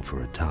pleading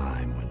for a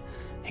time when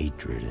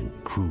hatred and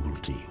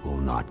cruelty will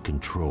not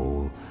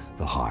control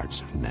the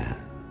hearts of men,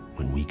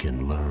 when we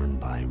can learn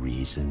by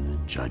reason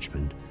and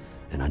judgment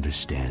and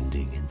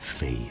understanding and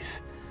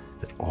faith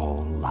that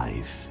all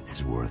life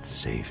is worth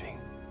saving,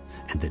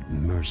 and that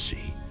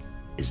mercy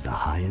is the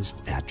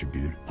highest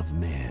attribute of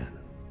man.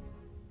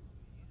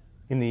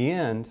 In the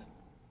end,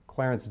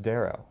 Clarence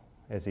Darrow,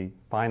 as he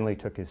finally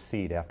took his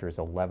seat after his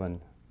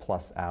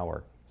 11-plus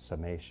hour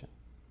summation,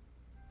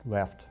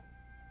 left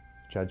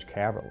Judge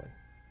Caverly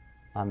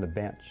on the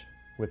bench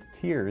with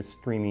tears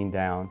streaming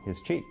down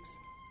his cheeks.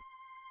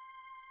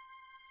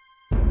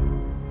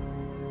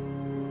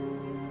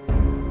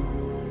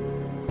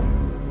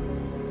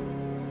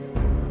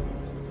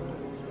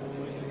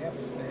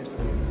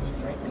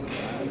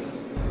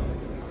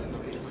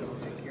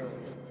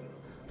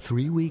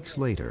 Three weeks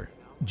later,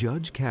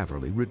 Judge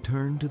Caverly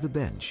returned to the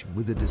bench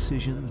with a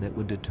decision that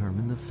would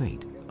determine the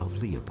fate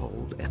of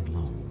Leopold and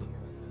Loeb.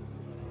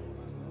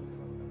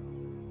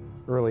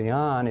 Early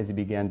on, as he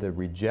began to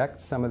reject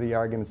some of the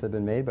arguments that had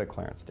been made by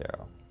Clarence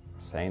Darrow,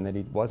 saying that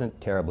he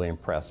wasn't terribly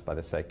impressed by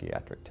the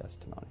psychiatric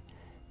testimony,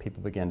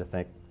 people began to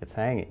think it's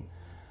hanging.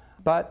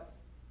 But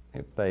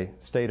if they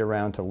stayed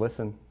around to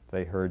listen,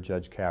 they heard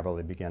Judge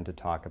Caverly begin to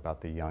talk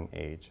about the young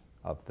age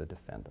of the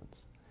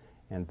defendants.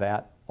 And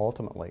that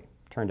ultimately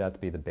turned out to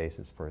be the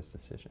basis for his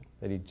decision,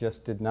 that he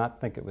just did not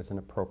think it was an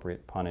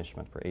appropriate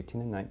punishment for 18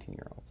 and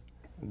 19-year-olds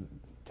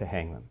to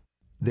hang them.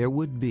 There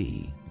would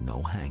be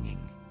no hanging.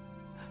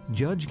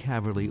 Judge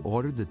Caverly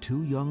ordered the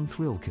two young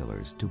thrill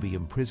killers to be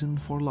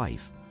imprisoned for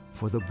life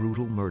for the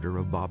brutal murder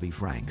of Bobby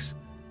Franks,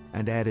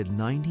 and added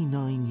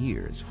 99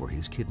 years for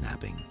his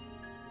kidnapping.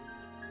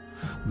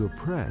 The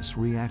press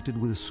reacted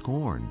with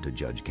scorn to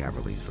Judge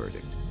Caverly's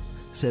verdict.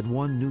 Said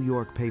one New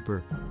York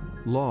paper,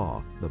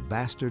 "Law, the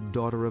bastard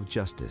daughter of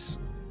justice,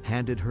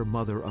 handed her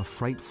mother a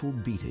frightful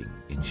beating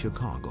in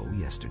Chicago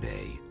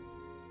yesterday."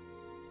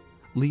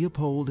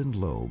 Leopold and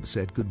Loeb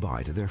said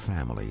goodbye to their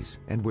families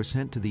and were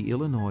sent to the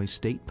Illinois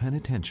State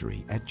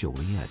Penitentiary at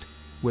Joliet,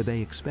 where they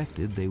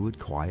expected they would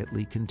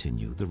quietly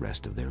continue the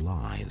rest of their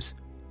lives.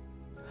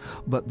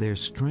 But their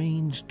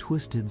strange,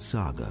 twisted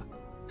saga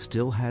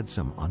still had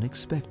some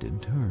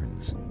unexpected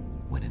turns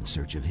when In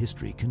Search of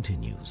History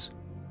continues.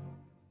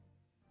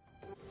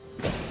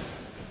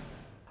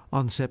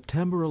 On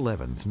September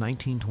 11,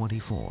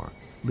 1924,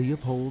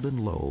 Leopold and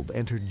Loeb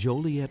entered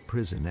Joliet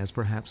prison as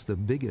perhaps the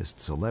biggest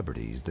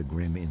celebrities the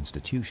grim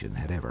institution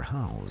had ever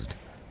housed.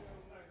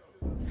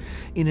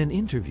 In an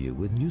interview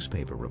with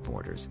newspaper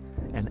reporters,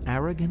 an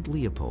arrogant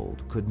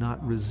Leopold could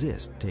not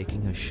resist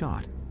taking a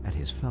shot at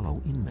his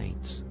fellow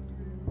inmates.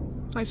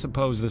 I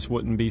suppose this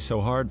wouldn't be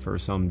so hard for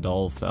some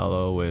dull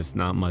fellow with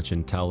not much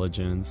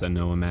intelligence and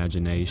no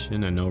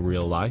imagination and no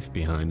real life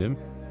behind him.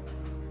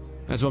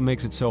 That's what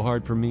makes it so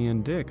hard for me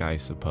and Dick, I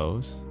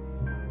suppose.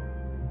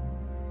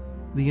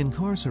 The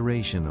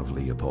incarceration of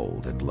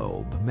Leopold and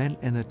Loeb meant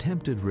an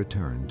attempted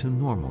return to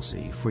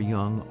normalcy for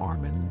young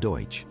Armin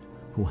Deutsch,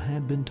 who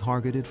had been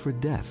targeted for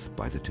death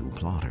by the two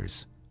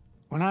plotters.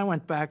 When I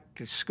went back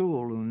to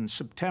school in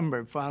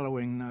September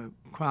following the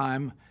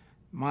crime,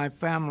 my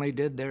family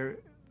did their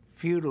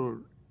futile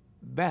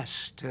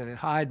best to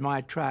hide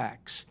my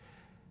tracks.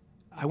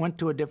 I went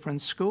to a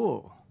different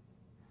school.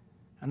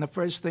 And the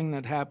first thing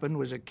that happened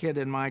was a kid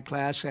in my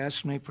class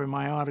asked me for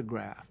my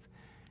autograph.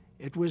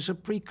 It was a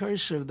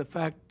precursor of the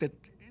fact that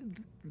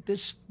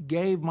this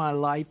gave my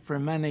life for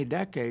many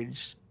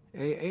decades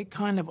a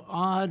kind of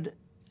odd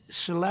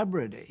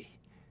celebrity.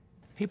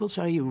 People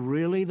say, "Are you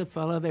really the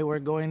fellow they were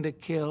going to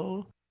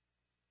kill?"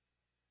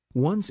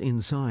 Once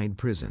inside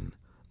prison,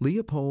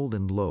 Leopold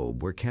and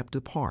Loeb were kept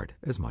apart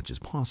as much as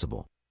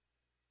possible.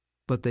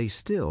 But they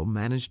still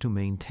managed to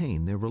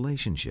maintain their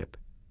relationship.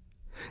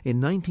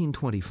 In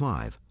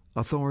 1925,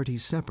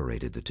 authorities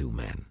separated the two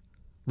men.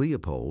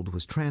 Leopold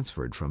was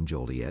transferred from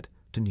Joliet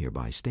to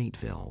nearby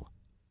Stateville.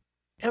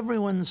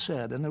 Everyone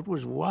said, and it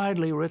was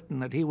widely written,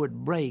 that he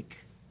would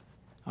break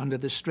under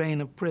the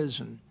strain of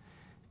prison.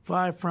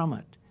 Far from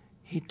it.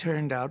 He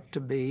turned out to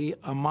be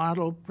a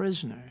model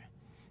prisoner.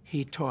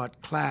 He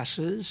taught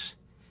classes.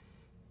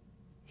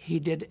 He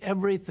did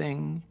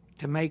everything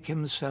to make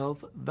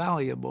himself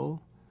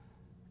valuable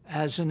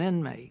as an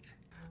inmate.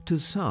 To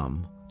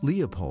some,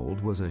 Leopold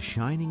was a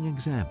shining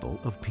example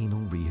of penal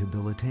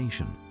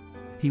rehabilitation.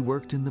 He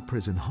worked in the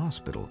prison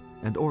hospital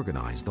and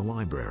organized the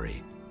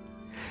library.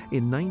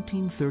 In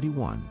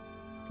 1931,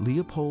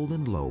 Leopold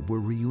and Loeb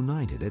were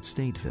reunited at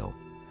Stateville,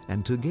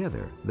 and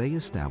together they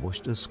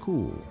established a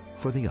school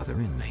for the other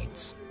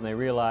inmates. They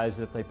realized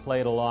if they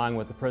played along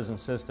with the prison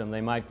system,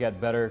 they might get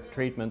better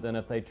treatment than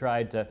if they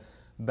tried to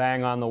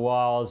bang on the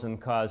walls and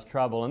cause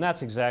trouble, and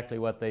that's exactly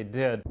what they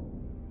did.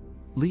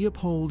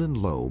 Leopold and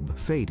Loeb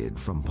faded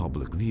from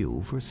public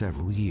view for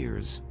several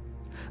years.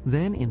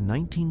 Then in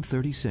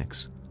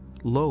 1936,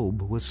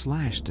 Loeb was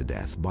slashed to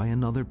death by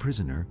another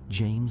prisoner,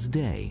 James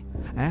Day,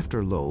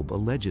 after Loeb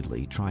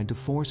allegedly tried to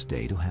force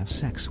Day to have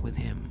sex with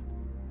him.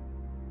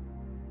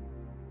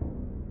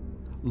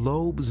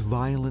 Loeb's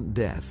violent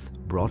death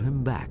brought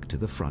him back to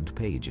the front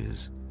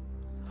pages.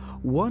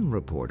 One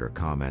reporter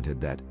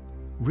commented that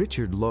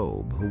Richard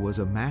Loeb, who was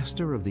a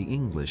master of the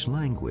English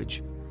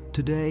language,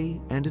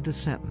 today ended a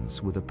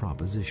sentence with a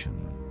proposition.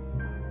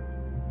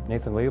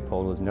 Nathan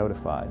Leopold was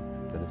notified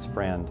that his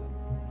friend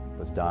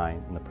was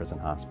dying in the prison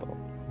hospital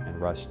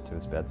and rushed to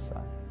his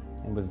bedside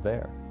and was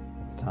there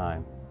at the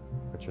time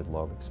Richard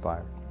Loeb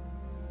expired.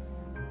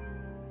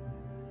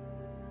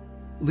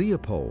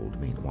 Leopold,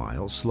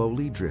 meanwhile,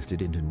 slowly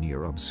drifted into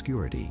near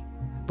obscurity,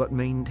 but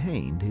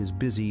maintained his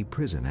busy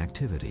prison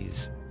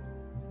activities.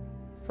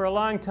 For a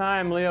long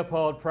time,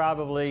 Leopold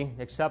probably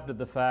accepted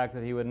the fact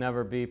that he would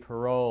never be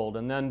paroled,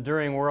 and then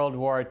during World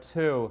War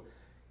II,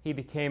 he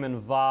became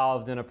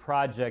involved in a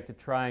project to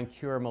try and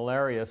cure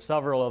malaria.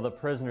 Several of the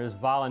prisoners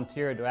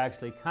volunteered to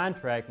actually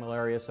contract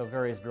malaria so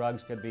various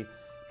drugs could be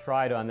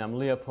tried on them.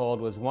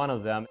 Leopold was one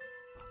of them.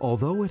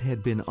 Although it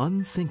had been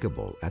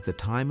unthinkable at the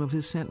time of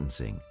his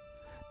sentencing,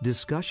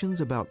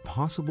 discussions about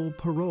possible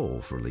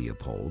parole for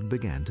Leopold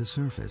began to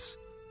surface.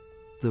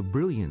 The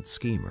brilliant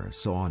schemer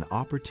saw an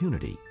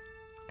opportunity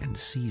and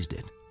seized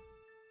it.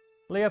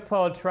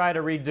 Leopold tried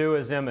to redo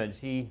his image.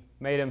 He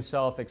made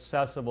himself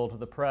accessible to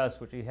the press,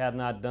 which he had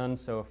not done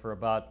so for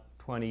about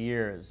 20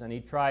 years. And he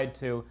tried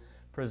to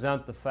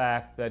present the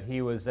fact that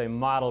he was a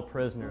model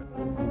prisoner.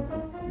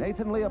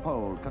 Nathan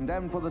Leopold,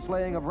 condemned for the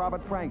slaying of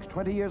Robert Franks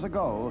 20 years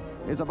ago,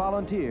 is a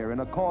volunteer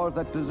in a cause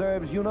that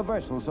deserves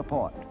universal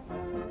support.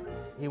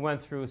 He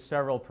went through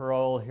several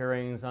parole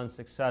hearings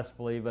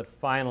unsuccessfully, but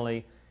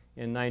finally,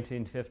 in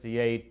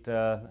 1958,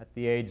 at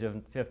the age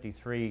of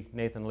 53,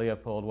 Nathan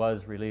Leopold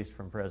was released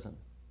from prison.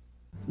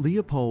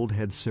 Leopold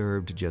had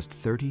served just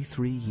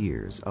 33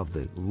 years of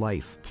the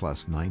life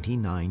plus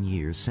 99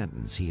 years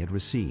sentence he had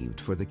received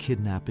for the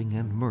kidnapping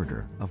and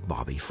murder of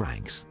Bobby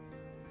Franks.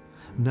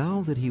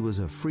 Now that he was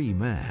a free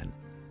man,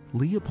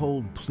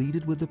 Leopold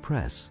pleaded with the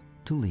press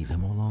to leave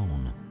him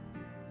alone.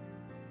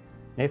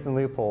 Nathan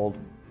Leopold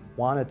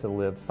wanted to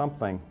live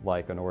something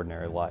like an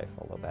ordinary life,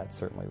 although that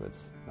certainly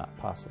was not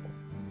possible.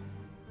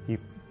 He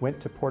went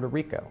to Puerto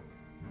Rico,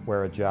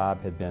 where a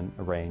job had been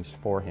arranged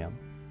for him,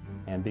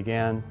 and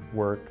began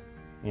work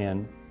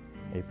in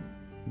a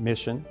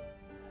mission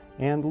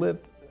and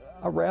lived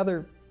a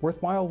rather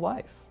worthwhile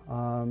life.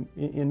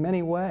 In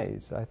many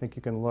ways, I think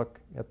you can look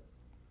at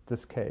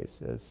this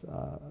case as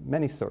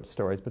many sort of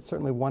stories, but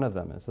certainly one of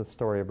them is a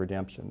story of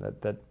redemption,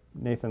 that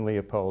Nathan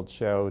Leopold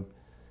showed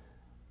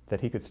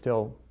that he could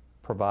still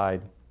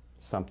provide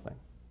something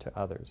to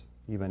others,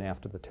 even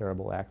after the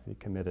terrible act that he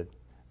committed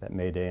that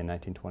May Day in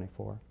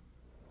 1924.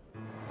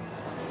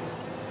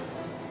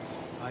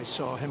 I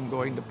saw him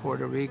going to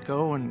Puerto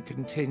Rico and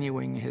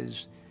continuing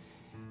his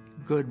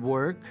good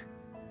work,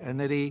 and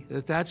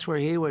that's where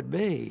he would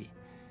be.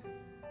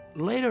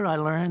 Later I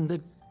learned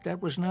that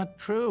that was not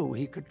true.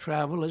 He could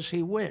travel as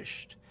he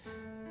wished.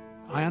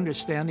 I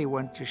understand he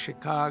went to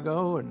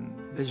Chicago and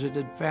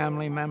visited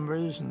family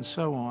members and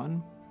so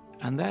on,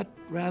 and that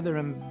rather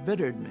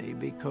embittered me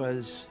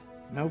because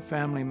no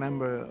family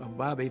member of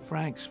Bobby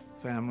Franks'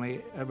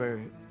 family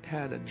ever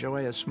had a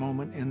joyous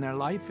moment in their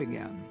life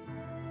again.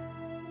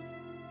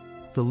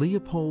 The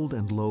Leopold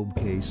and Loeb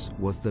case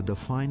was the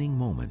defining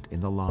moment in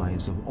the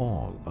lives of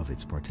all of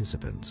its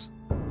participants.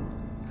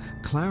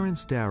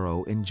 Clarence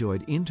Darrow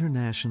enjoyed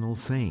international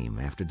fame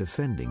after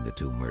defending the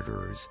two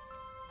murderers.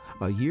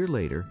 A year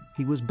later,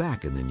 he was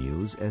back in the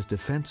news as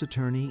defense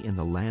attorney in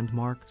the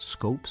landmark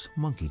Scopes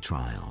monkey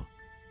trial.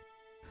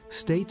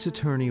 State's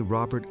Attorney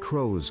Robert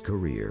Crow's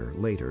career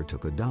later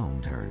took a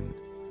downturn,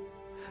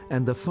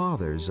 and the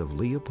fathers of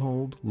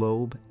Leopold,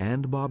 Loeb,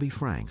 and Bobby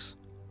Franks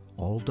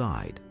all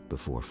died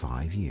before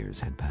 5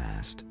 years had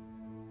passed.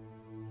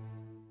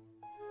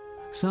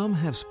 Some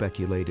have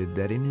speculated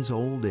that in his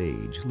old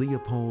age,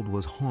 Leopold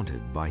was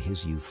haunted by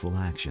his youthful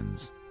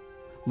actions.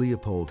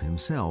 Leopold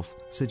himself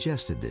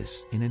suggested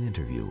this in an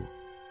interview.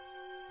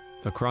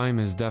 The crime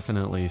is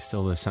definitely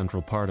still the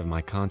central part of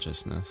my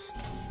consciousness.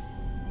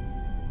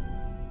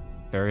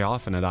 Very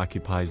often it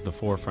occupies the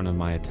forefront of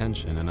my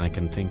attention and I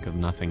can think of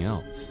nothing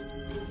else.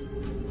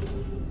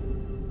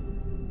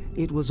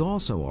 It was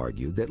also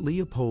argued that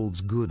Leopold's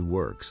good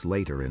works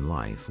later in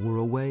life were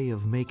a way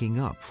of making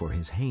up for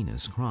his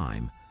heinous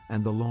crime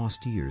and the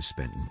lost years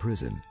spent in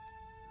prison.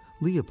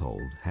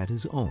 Leopold had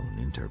his own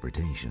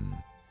interpretation.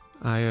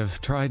 I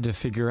have tried to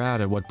figure out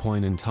at what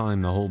point in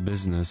time the whole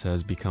business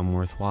has become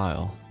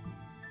worthwhile.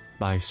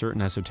 By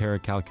certain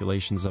esoteric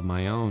calculations of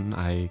my own,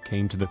 I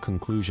came to the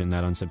conclusion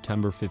that on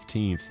September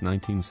 15th,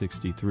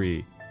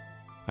 1963,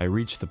 I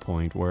reached the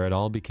point where it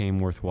all became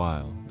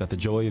worthwhile, that the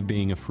joy of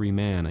being a free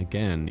man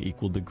again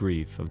equaled the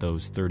grief of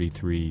those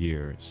 33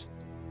 years.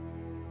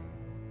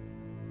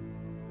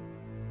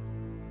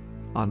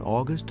 On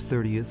August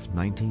 30th,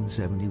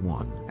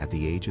 1971, at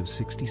the age of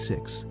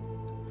 66,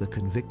 the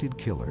convicted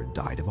killer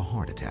died of a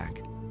heart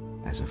attack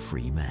as a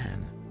free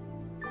man.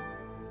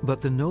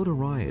 But the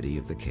notoriety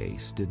of the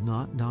case did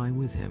not die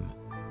with him.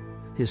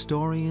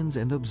 Historians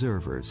and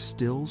observers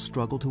still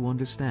struggle to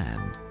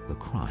understand the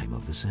crime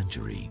of the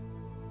century.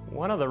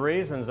 One of the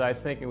reasons I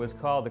think it was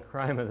called the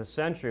crime of the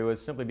century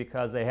was simply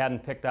because they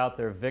hadn't picked out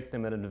their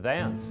victim in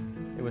advance.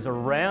 It was a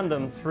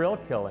random thrill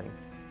killing.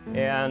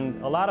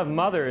 And a lot of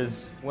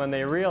mothers, when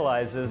they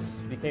realized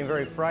this, became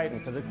very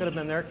frightened because it could have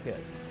been their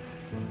kid.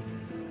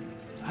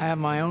 I have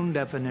my own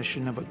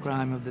definition of a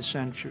crime of the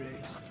century.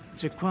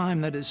 It's a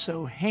crime that is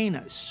so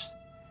heinous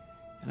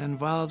and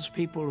involves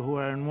people who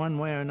are in one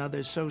way or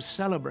another so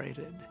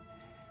celebrated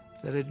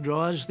that it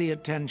draws the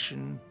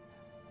attention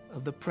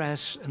of the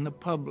press and the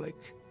public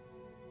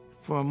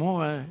for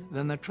more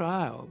than the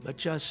trial, but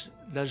just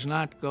does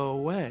not go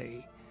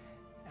away.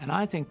 And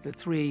I think the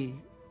three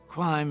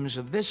crimes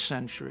of this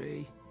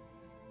century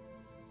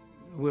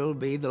will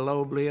be the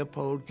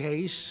Loeb-Leopold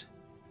case,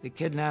 the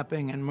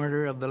kidnapping and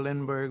murder of the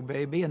Lindbergh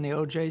baby, and the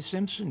O.J.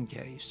 Simpson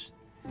case.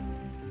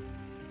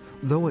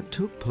 Though it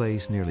took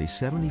place nearly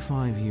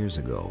 75 years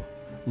ago,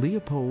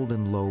 Leopold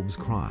and Loeb's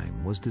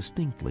crime was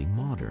distinctly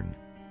modern.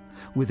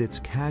 With its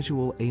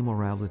casual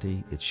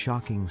amorality, its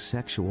shocking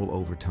sexual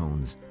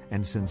overtones,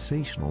 and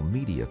sensational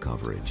media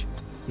coverage,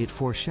 it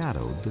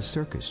foreshadowed the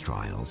circus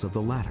trials of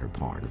the latter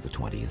part of the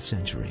 20th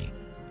century,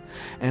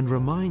 and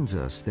reminds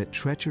us that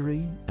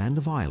treachery and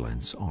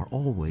violence are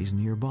always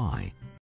nearby,